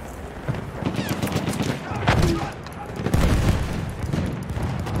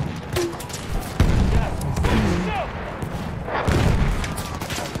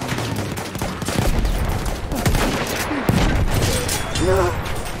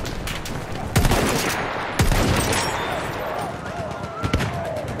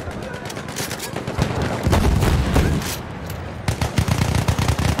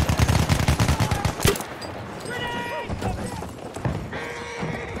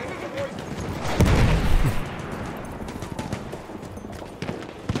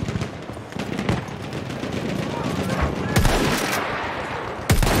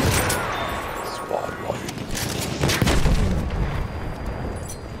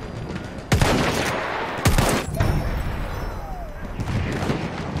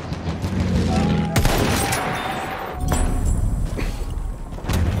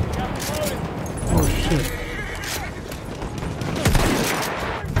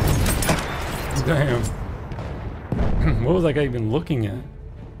 was I even looking at?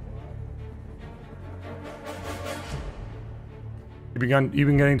 You've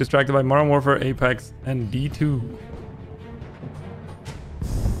been getting distracted by Modern Warfare, Apex, and D2.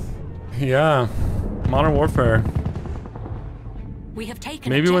 Yeah, Modern Warfare. We have taken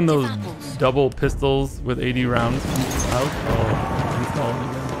Maybe when those apples. double pistols with 80 rounds come out, I'll install them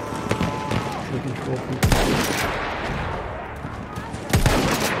again. Looking cool.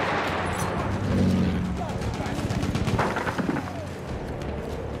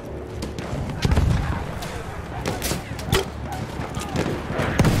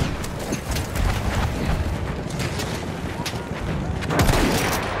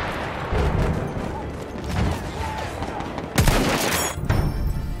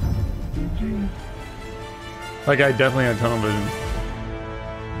 That guy definitely had tunnel vision.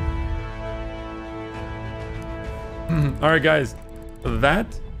 Alright guys, that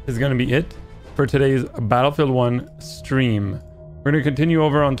is going to be it for today's Battlefield 1 stream. We're going to continue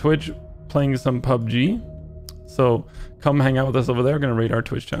over on Twitch playing some PUBG. So come hang out with us over there. We're going to raid our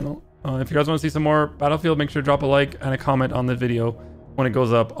Twitch channel. If you guys want to see some more Battlefield, make sure to drop a like and a comment on the video when it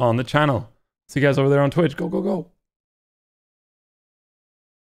goes up on the channel. See you guys over there on Twitch. Go, go, go.